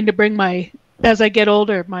I'm having to bring as I get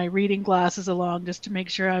older, my reading glasses along just to make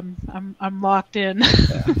sure I'm locked in.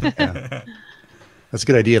 Yeah. That's a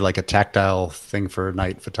good idea, like a tactile thing for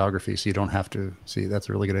night photography, so you don't have to see. That's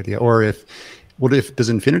a really good idea. Or does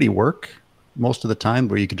infinity work most of the time,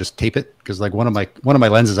 where you could just tape it? Because like one of my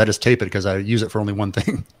lenses, I just tape it because I use it for only one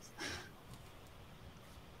thing.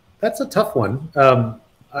 That's a tough one.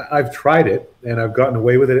 I've tried it and I've gotten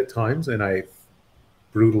away with it at times, and I've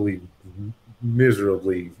brutally,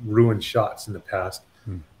 miserably ruined shots in the past.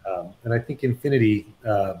 And I think infinity,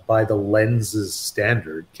 by the lens's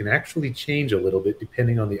standard, can actually change a little bit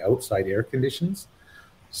depending on the outside air conditions.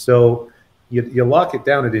 So you lock it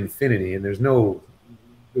down at infinity, and there's no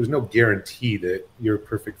guarantee that your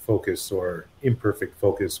perfect focus or imperfect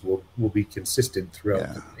focus will be consistent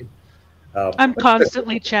throughout the night. I'm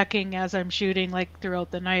constantly checking as I'm shooting,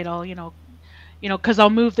 throughout the night. I'll, because I'll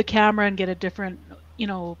move the camera and get a different,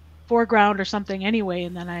 foreground or something anyway,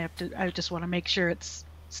 and then I just want to make sure it's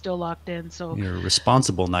still locked in. So you're a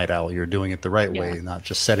responsible night owl. You're doing it the right way, not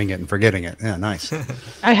just setting it and forgetting it. Yeah, nice.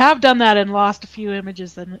 I have done that and lost a few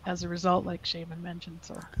images as a result, like Shaman mentioned.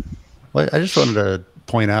 So Well, I just wanted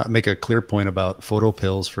to make a clear point about photo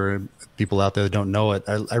pills for people out there that don't know it.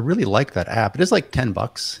 I really like that app. It is like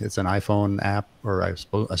 $10. It's an iPhone app, or I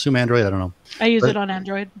assume Android. I don't know. I use it on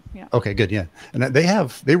Android. Yeah. Okay, good. Yeah. And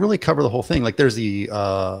they really cover the whole thing. Like there's the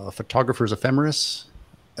Photographer's Ephemeris.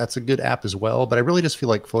 That's a good app as well. But I really just feel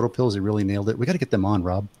like photo pills, they really nailed it. We got to get them on,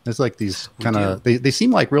 Rob. There's like these kind of, they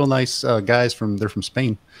seem like real nice guys they're from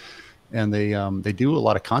Spain. And they do a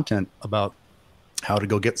lot of content about how to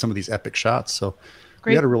go get some of these epic shots. So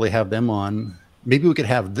we got to really have them on. Maybe we could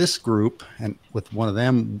have this group and with one of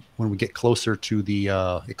them when we get closer to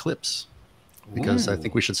the eclipse, because I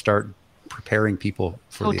think we should start preparing people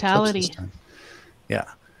for the eclipse this time. Yeah.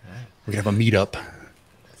 We can have a meetup.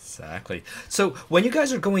 Exactly. So when you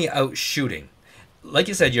guys are going out shooting, like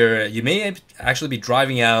you said, you may actually be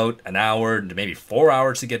driving out an hour to maybe 4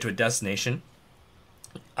 hours to get to a destination.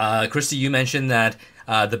 Christy, you mentioned that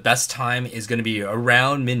the best time is going to be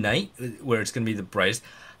around midnight, where it's going to be the brightest.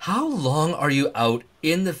 How long are you out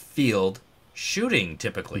in the field shooting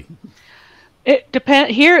typically? It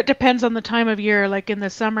depends on the time of year. Like in the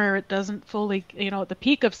summer, it doesn't fully, at the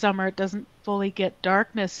peak of summer, it doesn't fully get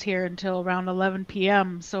darkness here until around 11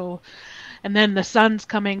 p.m. So, and then the sun's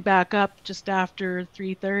coming back up just after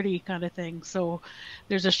 3:30 kind of thing. So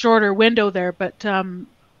there's a shorter window there, but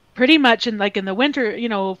pretty much in the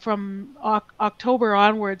winter, from October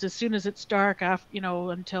onwards, as soon as it's dark,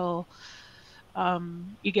 until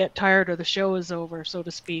you get tired or the show is over, so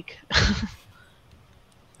to speak.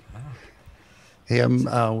 Hey,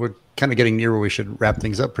 we're kind of getting near where we should wrap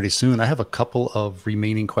things up pretty soon. I have a couple of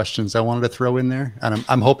remaining questions I wanted to throw in there, and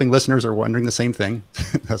I'm hoping listeners are wondering the same thing.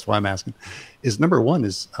 That's why I'm asking. Number one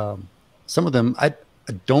is some of them, I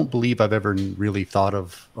don't believe I've ever really thought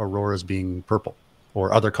of auroras being purple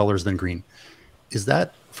or other colors than green. Is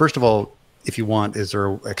that, first of all, if you want, is there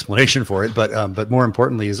an explanation for it? But more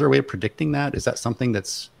importantly, is there a way of predicting that? Is that something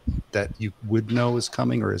that you would know is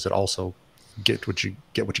coming, or is it also get what you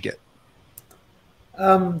get?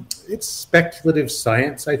 It's speculative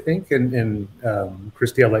science, I think, and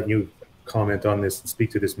Christy, I'll let you comment on this and speak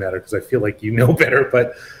to this matter because I feel like you know better.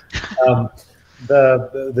 But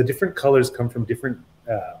the different colors come from different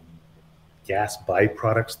gas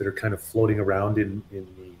byproducts that are kind of floating around in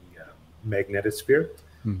the magnetosphere.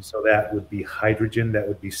 So that would be hydrogen, that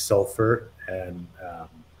would be sulfur, and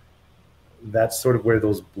that's sort of where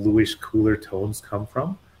those bluish, cooler tones come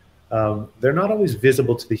from. They're not always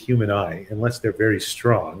visible to the human eye unless they're very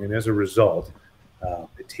strong. And as a result,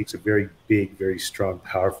 it takes a very big, very strong,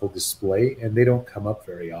 powerful display, and they don't come up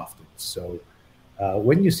very often. So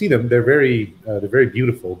when you see them, they're very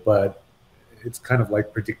beautiful, but it's kind of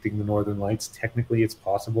like predicting the Northern Lights. Technically, it's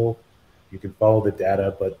possible. You can follow the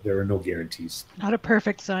data, but there are no guarantees. Not a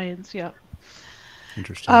perfect science, yeah.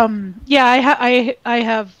 Interesting. Yeah, I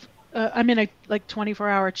have. I'm in a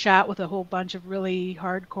 24-hour chat with a whole bunch of really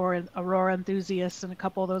hardcore Aurora enthusiasts, and a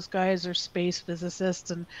couple of those guys are space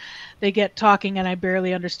physicists, and they get talking, and I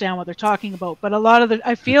barely understand what they're talking about. But a lot of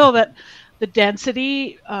I feel that the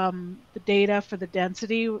density, the data for the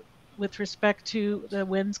density with respect to the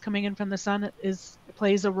winds coming in from the sun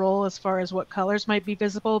plays a role as far as what colors might be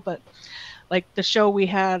visible. But like the show we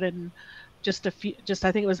had in I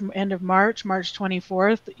think it was end of March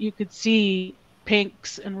 24th, you could see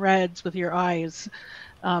pinks and reds with your eyes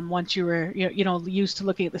once you were used to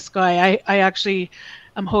looking at the sky. I actually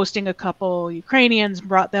am hosting a couple Ukrainians,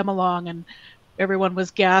 brought them along, and everyone was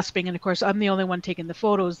gasping, and of course I'm the only one taking the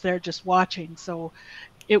photos. They're just watching, so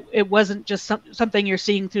it wasn't just something you're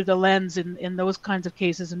seeing through the lens in those kinds of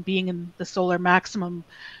cases. And being in the solar maximum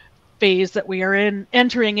phase that we are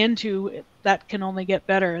entering into, that can only get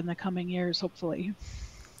better in the coming years, hopefully.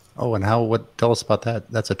 Oh, and tell us about that.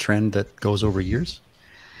 That's a trend that goes over years?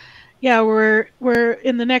 Yeah, we're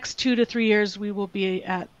in the next 2 to 3 years, we will be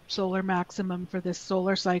at solar maximum for this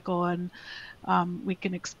solar cycle, and we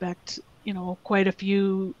can expect, quite a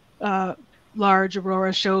few large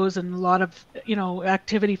aurora shows and a lot of,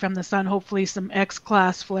 activity from the sun, hopefully some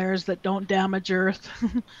X-class flares that don't damage Earth.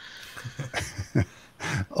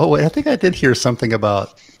 Oh, I think I did hear something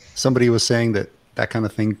about somebody was saying that kind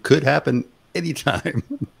of thing could happen anytime.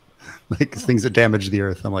 Like things that damage the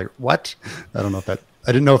Earth. I'm like, what? I don't know I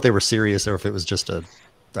didn't know if they were serious or if it was just a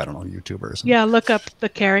YouTuber or something. Yeah, look up the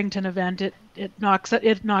Carrington event. It knocked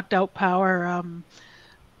out power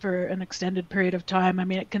for an extended period of time. I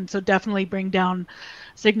mean, it can so definitely bring down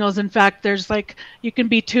signals. In fact, there's you can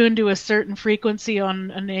be tuned to a certain frequency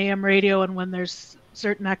on an AM radio, and when there's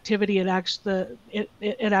certain activity, it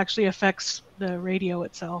actually affects the radio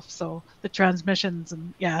itself. So the transmissions,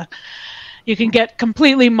 and yeah, you can get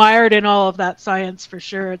completely mired in all of that science for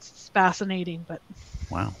sure. It's fascinating, but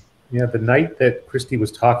wow. Yeah, the night that Christy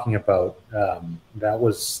was talking about, that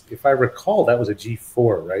was, if I recall, that was a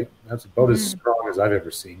G4, right? That's about as strong as I've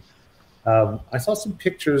ever seen. I saw some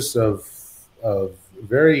pictures of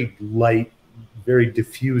very light, very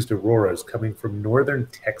diffused auroras coming from northern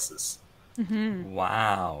Texas.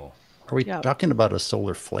 Wow. Are we talking about a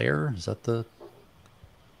solar flare? Is that the...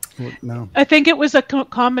 No. I think it was a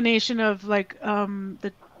combination of like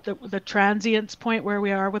the transience point where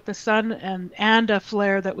we are with the sun and a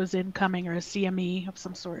flare that was incoming, or a CME of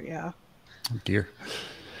some sort. Yeah. Oh dear.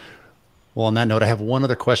 Well, on that note, I have one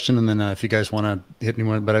other question, and then if you guys want to hit me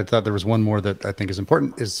one, but I thought there was one more that I think is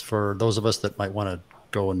important, is for those of us that might want to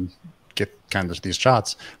go and get kind of these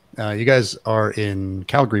shots. You guys are in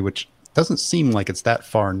Calgary, which doesn't seem like it's that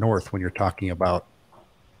far north when you're talking about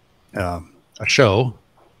a show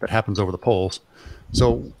that happens over the poles.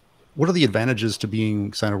 So what are the advantages to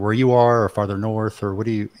being kind of where you are or farther north, or what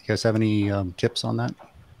do you guys have any tips on that?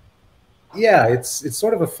 Yeah, it's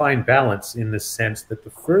sort of a fine balance in the sense that the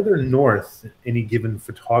further north any given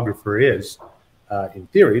photographer is, in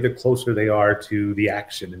theory, the closer they are to the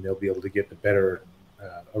action, and they'll be able to get the better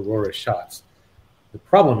aurora shots. The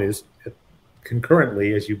problem is,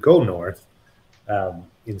 concurrently, as you go north,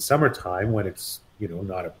 in summertime, when it's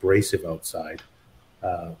not abrasive outside,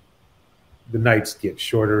 the nights get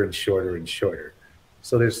shorter and shorter and shorter.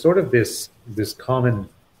 So there's sort of this common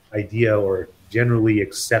idea or generally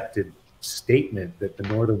accepted statement that the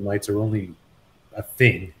northern lights are only a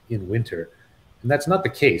thing in winter, and that's not the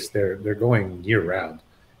case. They're going year round.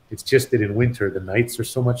 It's just that in winter the nights are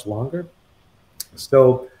so much longer.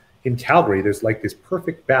 So in Calgary there's like this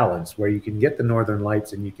perfect balance where you can get the northern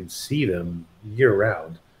lights and you can see them year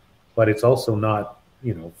round, but it's also not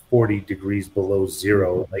 40 degrees below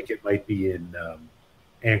zero like it might be in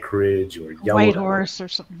Anchorage or Whitehorse or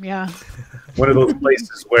something. Yeah. One of those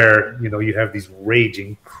places where you have these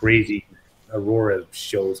raging crazy aurora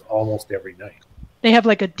shows almost every night. They have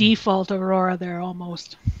like a default aurora there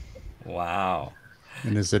almost. Wow.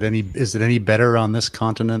 And is it any better on this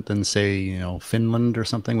continent than, say, Finland or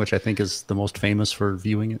something, which I think is the most famous for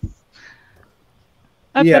viewing it?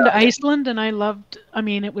 I've been to Iceland and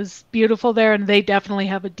it was beautiful there, and they definitely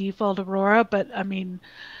have a default aurora, but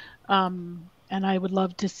and I would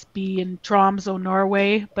love to be in Tromsø,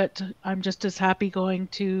 Norway, but I'm just as happy going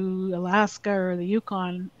to Alaska or the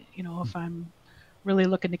Yukon, if I'm really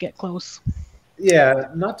looking to get close. Yeah,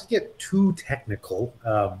 not to get too technical,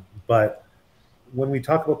 but when we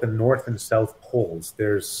talk about the North and South poles,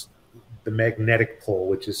 there's the magnetic pole,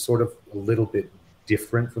 which is sort of a little bit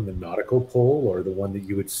different from the nautical pole, or the one that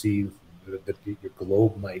you would see that your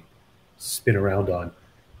globe might spin around on.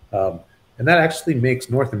 And that actually makes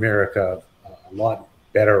North America a lot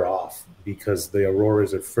better off because the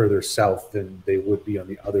auroras are further south than they would be on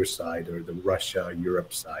the other side, or the Russia,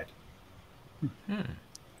 Europe side.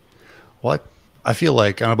 Well, I feel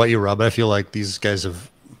like, I don't know about you, Rob, but I feel like these guys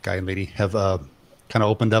guy and lady have kind of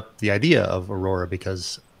opened up the idea of aurora,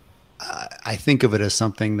 because I think of it as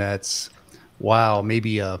something that's, wow,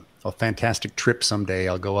 maybe a fantastic trip someday.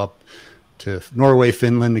 I'll go up to Norway,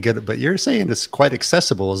 Finland to get it. But you're saying it's quite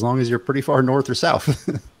accessible as long as you're pretty far north or south.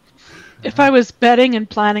 If I was betting and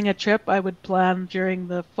planning a trip, I would plan during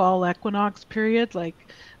the fall equinox period, like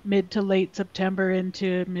mid to late September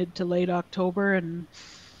into mid to late October. And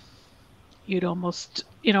you'd almost,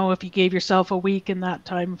 if you gave yourself a week in that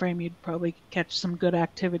time frame, you'd probably catch some good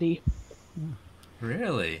activity.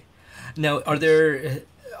 Really? Now, are there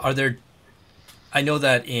I know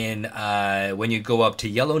that in when you go up to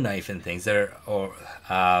Yellowknife and things, there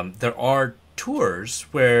are tours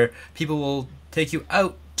where people will take you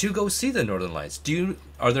out to go see the Northern Lights.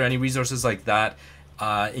 Are there any resources like that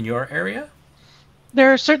in your area?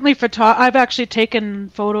 There are certainly I've actually taken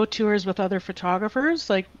photo tours with other photographers,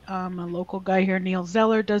 like a local guy here, Neil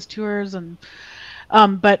Zeller, does tours, and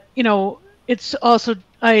but it's also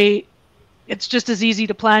it's just as easy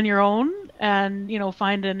to plan your own and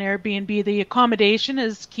find an Airbnb. The accommodation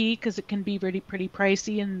is key because it can be pretty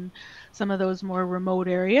pricey in some of those more remote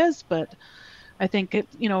areas, but I think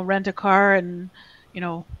rent a car and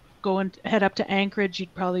go and head up to Anchorage.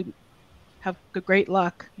 You'd probably have great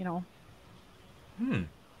luck.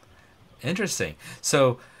 Interesting.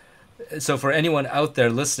 So for anyone out there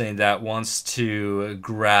listening that wants to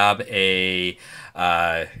grab a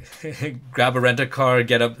rent-a-car,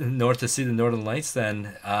 get up north to see the Northern Lights,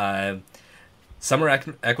 then summer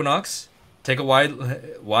equinox, take a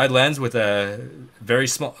wide lens with a very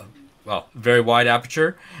wide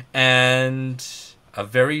aperture and a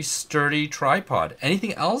very sturdy tripod.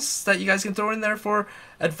 Anything else that you guys can throw in there for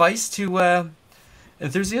advice to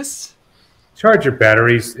enthusiasts? charge your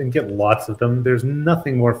batteries and get lots of them. There's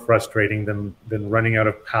nothing more frustrating than running out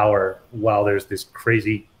of power while there's this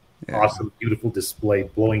crazy, awesome, beautiful display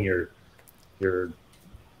blowing your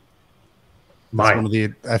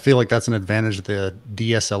mind. I feel like that's an advantage that the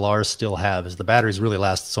DSLRs still have, is the batteries really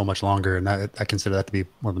last so much longer, and I consider that to be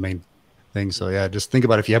one of the main things. So yeah, just think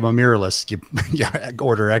about if you have a mirrorless, you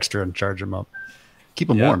order extra and charge them up. Keep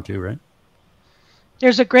them warm too, right?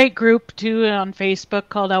 There's a great group too on Facebook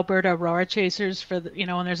called Alberta Aurora Chasers and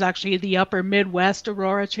there's actually the Upper Midwest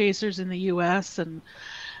Aurora Chasers in the U.S. and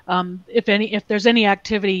if there's any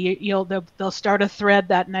activity, they'll start a thread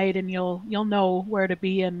that night and you'll know where to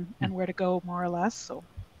be and where to go more or less. So,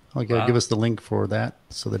 okay, give us the link for that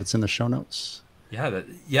so that it's in the show notes.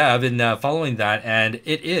 Yeah, I've been following that, and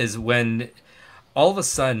it is when all of a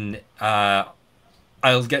sudden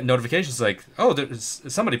I'll get notifications like, oh, there's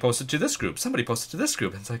somebody posted to this group, somebody posted to this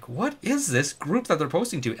group. And it's like, what is this group that they're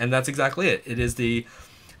posting to? And that's exactly it. It is the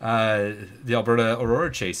Alberta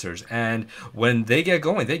Aurora Chasers, and when they get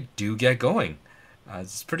going, they do get going.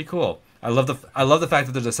 It's pretty cool. I love the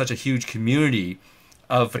fact that there's such a huge community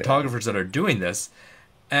of photographers that are doing this,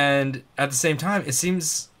 and at the same time, it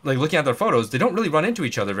seems like looking at their photos, they don't really run into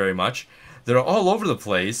each other very much. They're all over the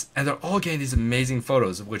place, and they're all getting these amazing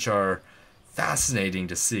photos, which are fascinating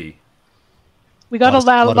to see. We got a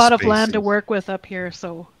lot of land to work with up here,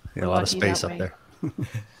 so a lot of space up there.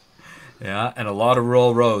 Yeah, and a lot of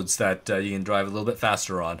rural roads that you can drive a little bit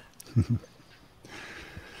faster on.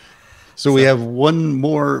 So we have one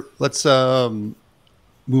more. Let's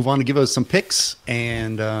move on to give us some picks,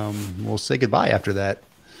 and we'll say goodbye after that.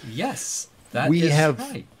 Yes, we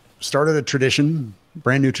have started a tradition,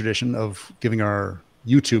 brand new tradition, of giving our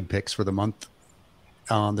YouTube picks for the month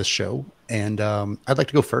on this show. And I'd like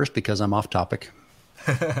to go first because I'm off topic.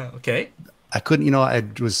 Okay. I couldn't,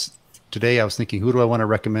 today I was thinking, who do I want to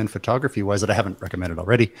recommend photography-wise that I haven't recommended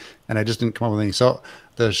already? And I just didn't come up with anything. So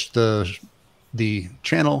the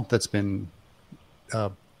channel that's been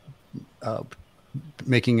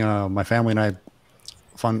making my family and I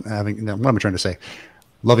fun having, what am I trying to say?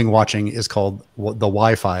 Loving watching is called The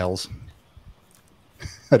Y Files.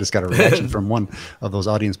 I just got a reaction from one of those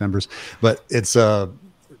audience members. But it's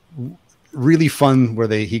really fun where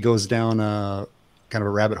he goes down kind of a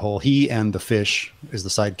rabbit hole. He and the fish is the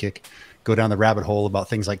sidekick go down the rabbit hole about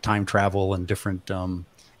things like time travel and different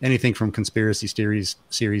anything from conspiracy theories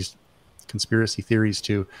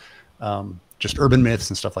to just urban myths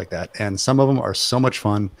and stuff like that. And some of them are so much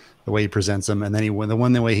fun the way he presents them. And then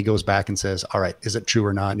the way he goes back and says, all right, is it true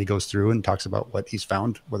or not? And he goes through and talks about what he's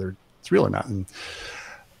found, whether it's real or not. And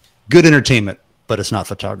good entertainment, but it's not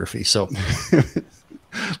photography. So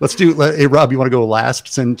let's do. Hey, Rob, you want to go last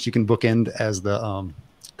since you can bookend as the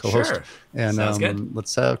co-host? Sure. And sounds good.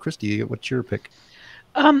 Let's Christy, what's your pick?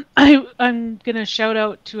 I'm gonna shout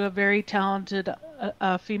out to a very talented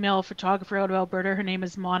female photographer out of Alberta. Her name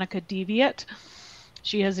is Monika Deviat.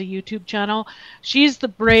 She has a YouTube channel. She's the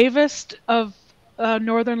bravest of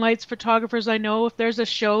Northern Lights photographers I know. If there's a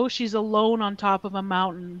show, she's alone on top of a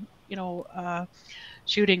mountain,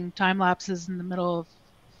 shooting time lapses in the middle of.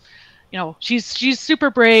 She's super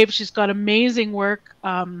brave. She's got amazing work.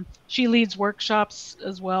 She leads workshops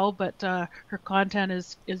as well, but her content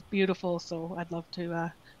is beautiful. So I'd love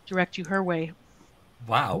to direct you her way.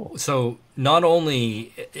 Wow. So not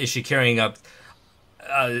only is she carrying up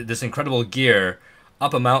this incredible gear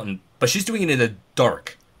up a mountain, but she's doing it in the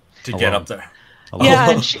dark to get up there.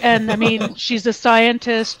 Yeah, and I mean, she's a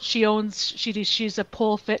scientist. She's a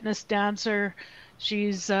pole fitness dancer.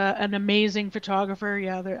 She's an amazing photographer.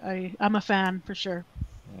 Yeah, I'm a fan for sure.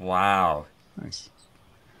 Wow. Nice.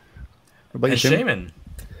 What about you, Shamen?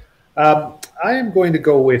 I am going to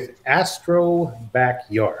go with Astro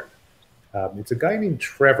Backyard. It's a guy named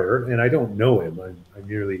Trevor, and I don't know him. I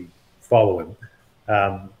merely follow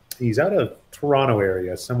him. He's out of Toronto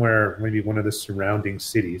area, somewhere, maybe one of the surrounding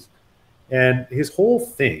cities. And his whole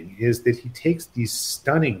thing is that he takes these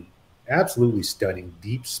absolutely stunning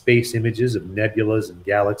deep space images of nebulas and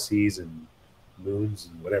galaxies and moons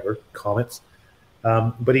and whatever, comets.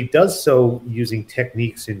 But he does so using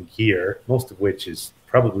techniques in gear, most of which is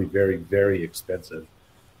probably very, very expensive.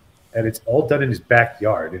 And it's all done in his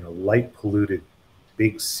backyard in a light polluted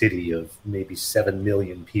big city of maybe 7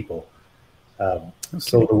 million people.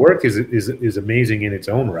 So the work is amazing in its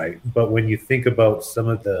own right. But when you think about some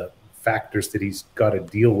of the factors that he's got to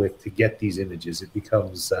deal with to get these images, it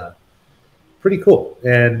becomes pretty cool.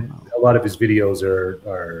 And a lot of his videos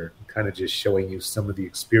are kind of just showing you some of the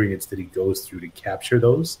experience that he goes through to capture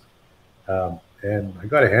those. And I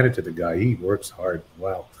got to hand it to the guy. He works hard.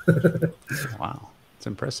 Wow. Wow. It's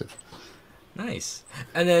impressive. Nice.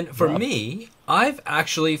 And then for me, I've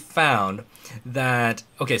actually found that,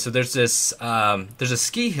 okay, so there's a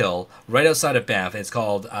ski hill right outside of Banff, and it's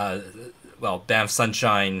called, Banff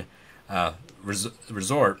Sunshine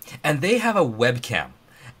Resort, and they have a webcam.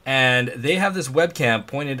 And they have this webcam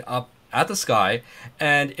pointed up at the sky,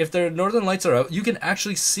 and if the northern lights are out, you can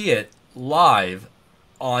actually see it live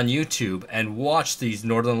on YouTube and watch these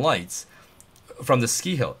northern lights from the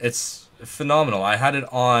ski hill. It's phenomenal. I had it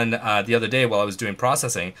on the other day while I was doing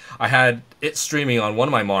processing. I had it streaming on one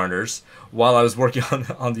of my monitors while I was working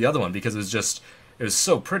on the other one, because it was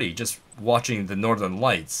so pretty just watching the northern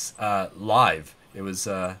lights live. It was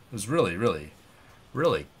really, really,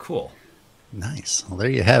 really cool. Nice. Well, there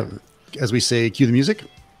you have it. As we say, cue the music.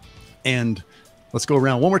 And let's go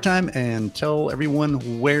around one more time and tell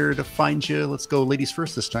everyone where to find you. Let's go ladies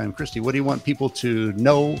first this time. Christy, what do you want people to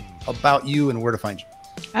know about you and where to find you?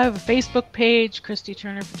 I have a Facebook page, Christy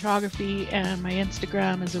Turner Photography, and my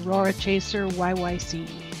Instagram is Aurora Chaser YYC.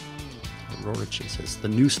 Aurora Chasers, the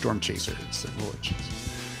new Storm Chaser. It's the Aurora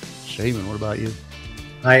Chaser. Shaman, what about you?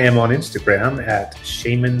 I am on Instagram at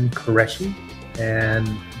Shamon Kureshi, and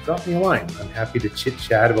drop me a line. I'm happy to chit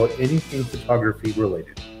chat about anything photography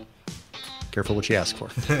related. Careful what you ask for.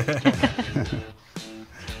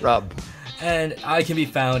 Rob. And I can be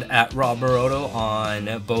found at Rob Moroto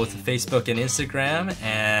on both Facebook and Instagram,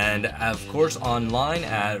 and of course online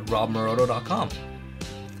at robmoroto.com.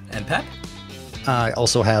 And Pep? I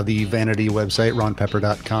also have the vanity website,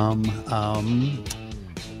 ronpepper.com.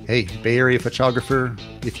 Hey, Bay Area photographer,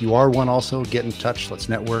 if you are one also, get in touch. Let's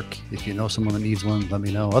network. If you know someone that needs one, let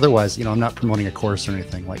me know. Otherwise, I'm not promoting a course or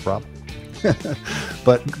anything like Rob.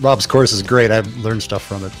 But Rob's course is great. I've learned stuff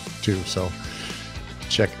from it too, so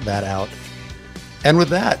check that out. And with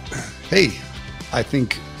that, hey, I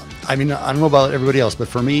don't know about everybody else, but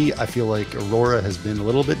for me, I feel like Aurora has been a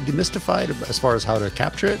little bit demystified as far as how to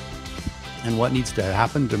capture it and what needs to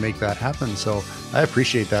happen to make that happen. So I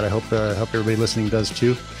appreciate that. I hope everybody listening does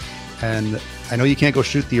too. And I know you can't go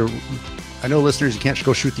shoot I know listeners, you can't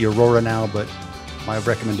go shoot the Aurora now, but my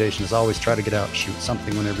recommendation is always try to get out, shoot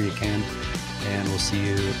something whenever you can. And we'll see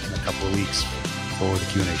you in a couple of weeks for the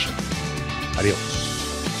Q&A show. Adios.